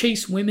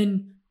chase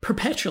women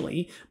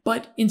perpetually,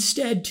 but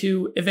instead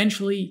to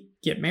eventually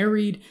get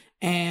married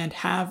and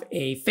have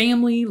a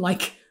family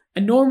like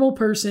a normal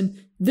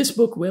person, this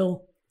book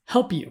will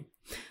help you.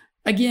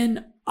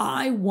 Again,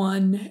 I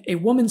won a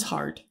woman's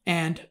heart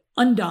and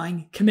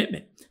undying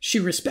commitment. She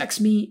respects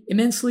me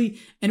immensely,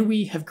 and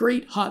we have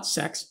great hot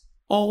sex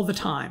all the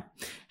time.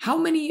 How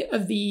many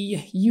of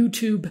the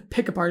YouTube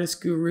pickup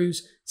artist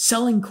gurus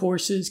selling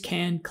courses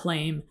can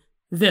claim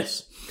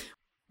this?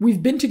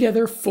 We've been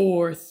together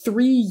for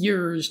 3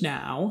 years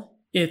now.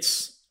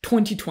 It's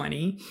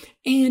 2020,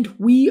 and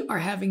we are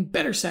having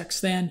better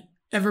sex than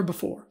ever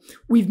before.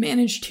 We've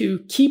managed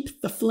to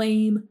keep the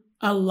flame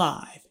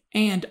alive,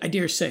 and I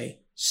dare say,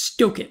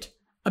 stoke it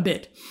a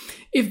bit.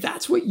 If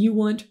that's what you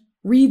want,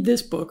 read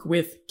this book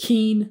with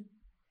keen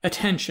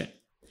attention.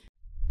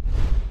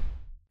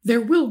 There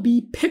will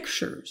be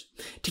pictures.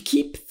 To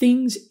keep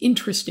things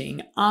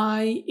interesting,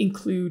 I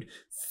include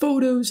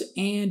photos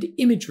and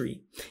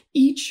imagery.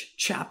 Each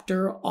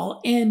chapter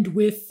I'll end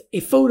with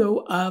a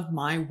photo of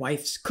my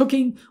wife's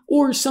cooking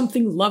or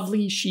something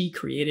lovely she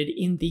created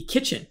in the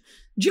kitchen,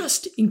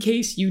 just in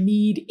case you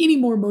need any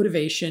more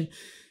motivation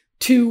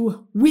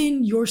to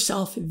win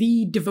yourself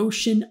the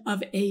devotion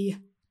of a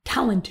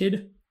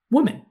talented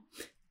woman.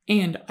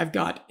 And I've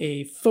got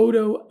a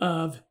photo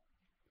of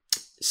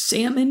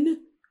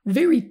salmon,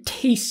 very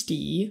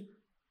tasty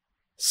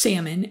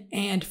salmon,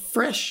 and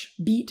fresh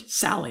beet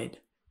salad.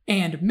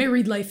 And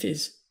married life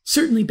is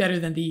certainly better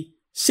than the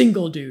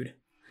single dude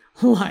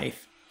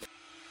life.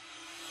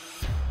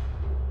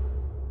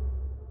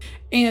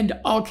 And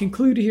I'll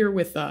conclude here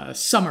with a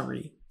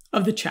summary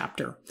of the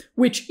chapter,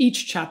 which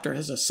each chapter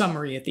has a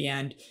summary at the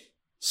end,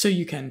 so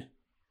you can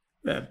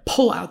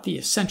pull out the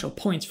essential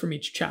points from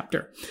each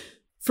chapter.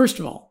 First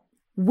of all,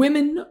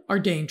 women are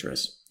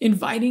dangerous.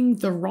 Inviting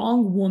the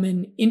wrong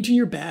woman into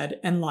your bed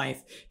and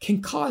life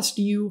can cost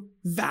you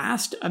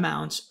vast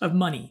amounts of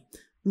money.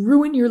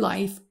 ruin your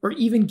life or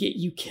even get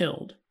you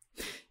killed.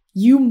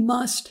 You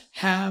must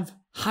have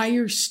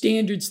higher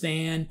standards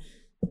than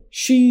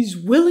she's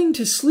willing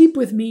to sleep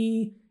with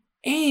me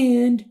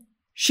and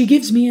she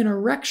gives me an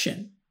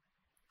erection.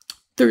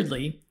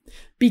 Thirdly,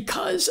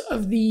 because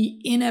of the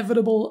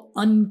inevitable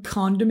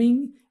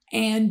uncondoming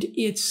and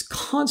its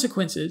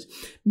consequences,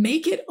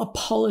 make it a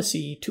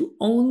policy to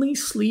only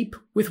sleep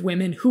with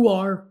women who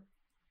are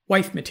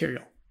wife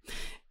material.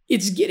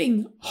 It's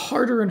getting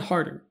harder and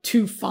harder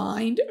to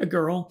find a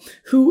girl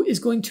who is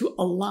going to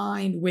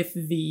align with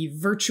the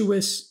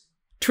virtuous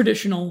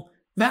traditional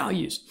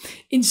values.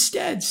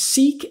 Instead,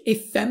 seek a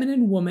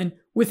feminine woman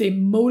with a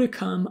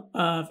modicum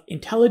of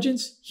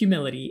intelligence,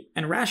 humility,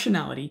 and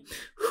rationality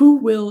who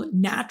will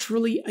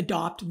naturally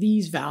adopt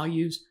these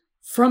values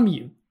from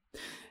you.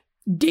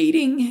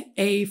 Dating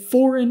a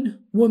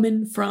foreign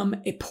woman from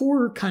a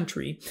poorer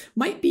country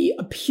might be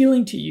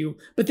appealing to you,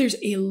 but there's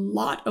a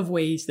lot of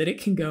ways that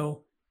it can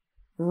go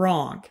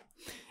wrong.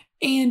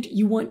 And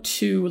you want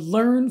to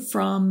learn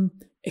from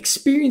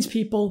experienced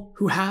people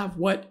who have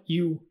what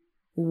you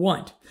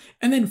want.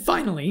 And then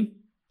finally,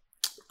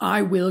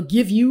 I will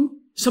give you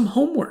some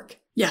homework.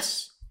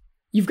 Yes,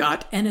 you've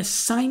got an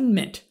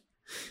assignment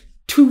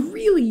to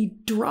really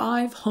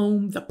drive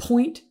home the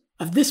point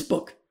of this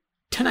book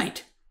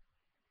tonight.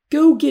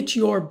 Go get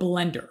your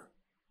blender.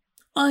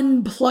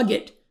 Unplug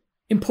it.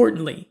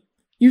 Importantly,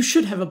 you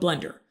should have a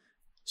blender.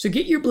 So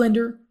get your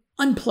blender,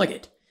 unplug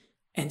it,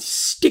 and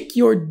stick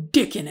your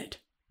dick in it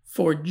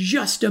for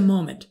just a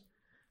moment.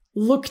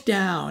 Look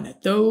down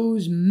at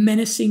those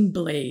menacing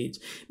blades,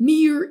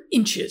 mere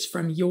inches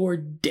from your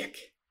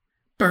dick.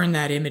 Burn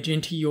that image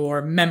into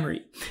your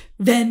memory.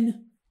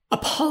 Then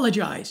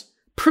apologize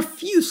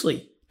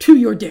profusely to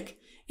your dick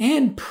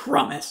and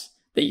promise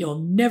that you'll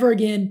never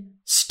again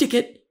stick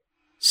it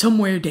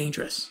somewhere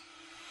dangerous.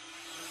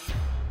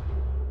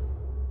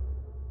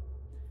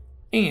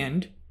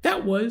 And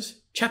that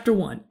was chapter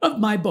 1 of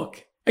my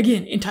book,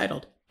 again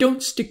entitled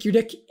Don't Stick Your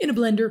Dick in a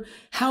Blender,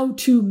 How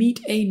to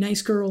Meet a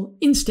Nice Girl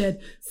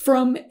Instead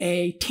from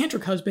a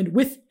Tantric Husband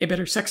with a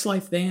Better Sex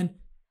Life Than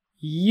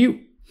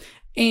You.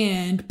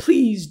 And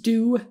please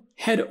do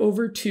head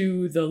over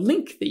to the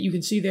link that you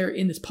can see there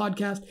in this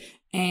podcast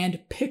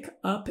and pick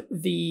up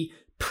the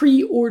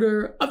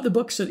pre-order of the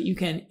book so that you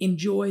can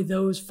enjoy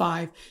those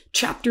 5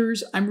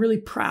 chapters. I'm really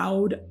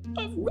proud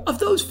of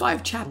those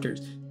 5 chapters.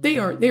 They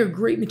are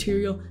great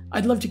material.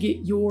 I'd love to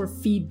get your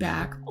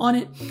feedback on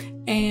it.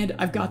 And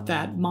I've got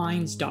that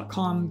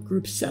minds.com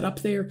group set up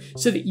there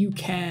so that you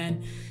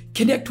can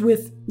connect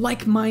with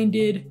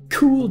like-minded,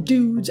 cool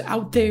dudes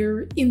out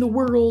there in the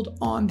world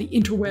on the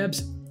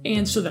interwebs,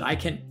 and so that I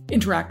can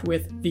interact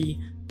with the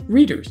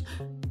readers.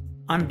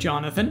 I'm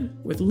Jonathan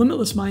with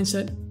Limitless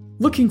Mindset,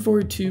 looking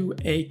forward to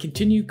a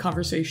continued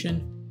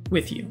conversation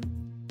with you.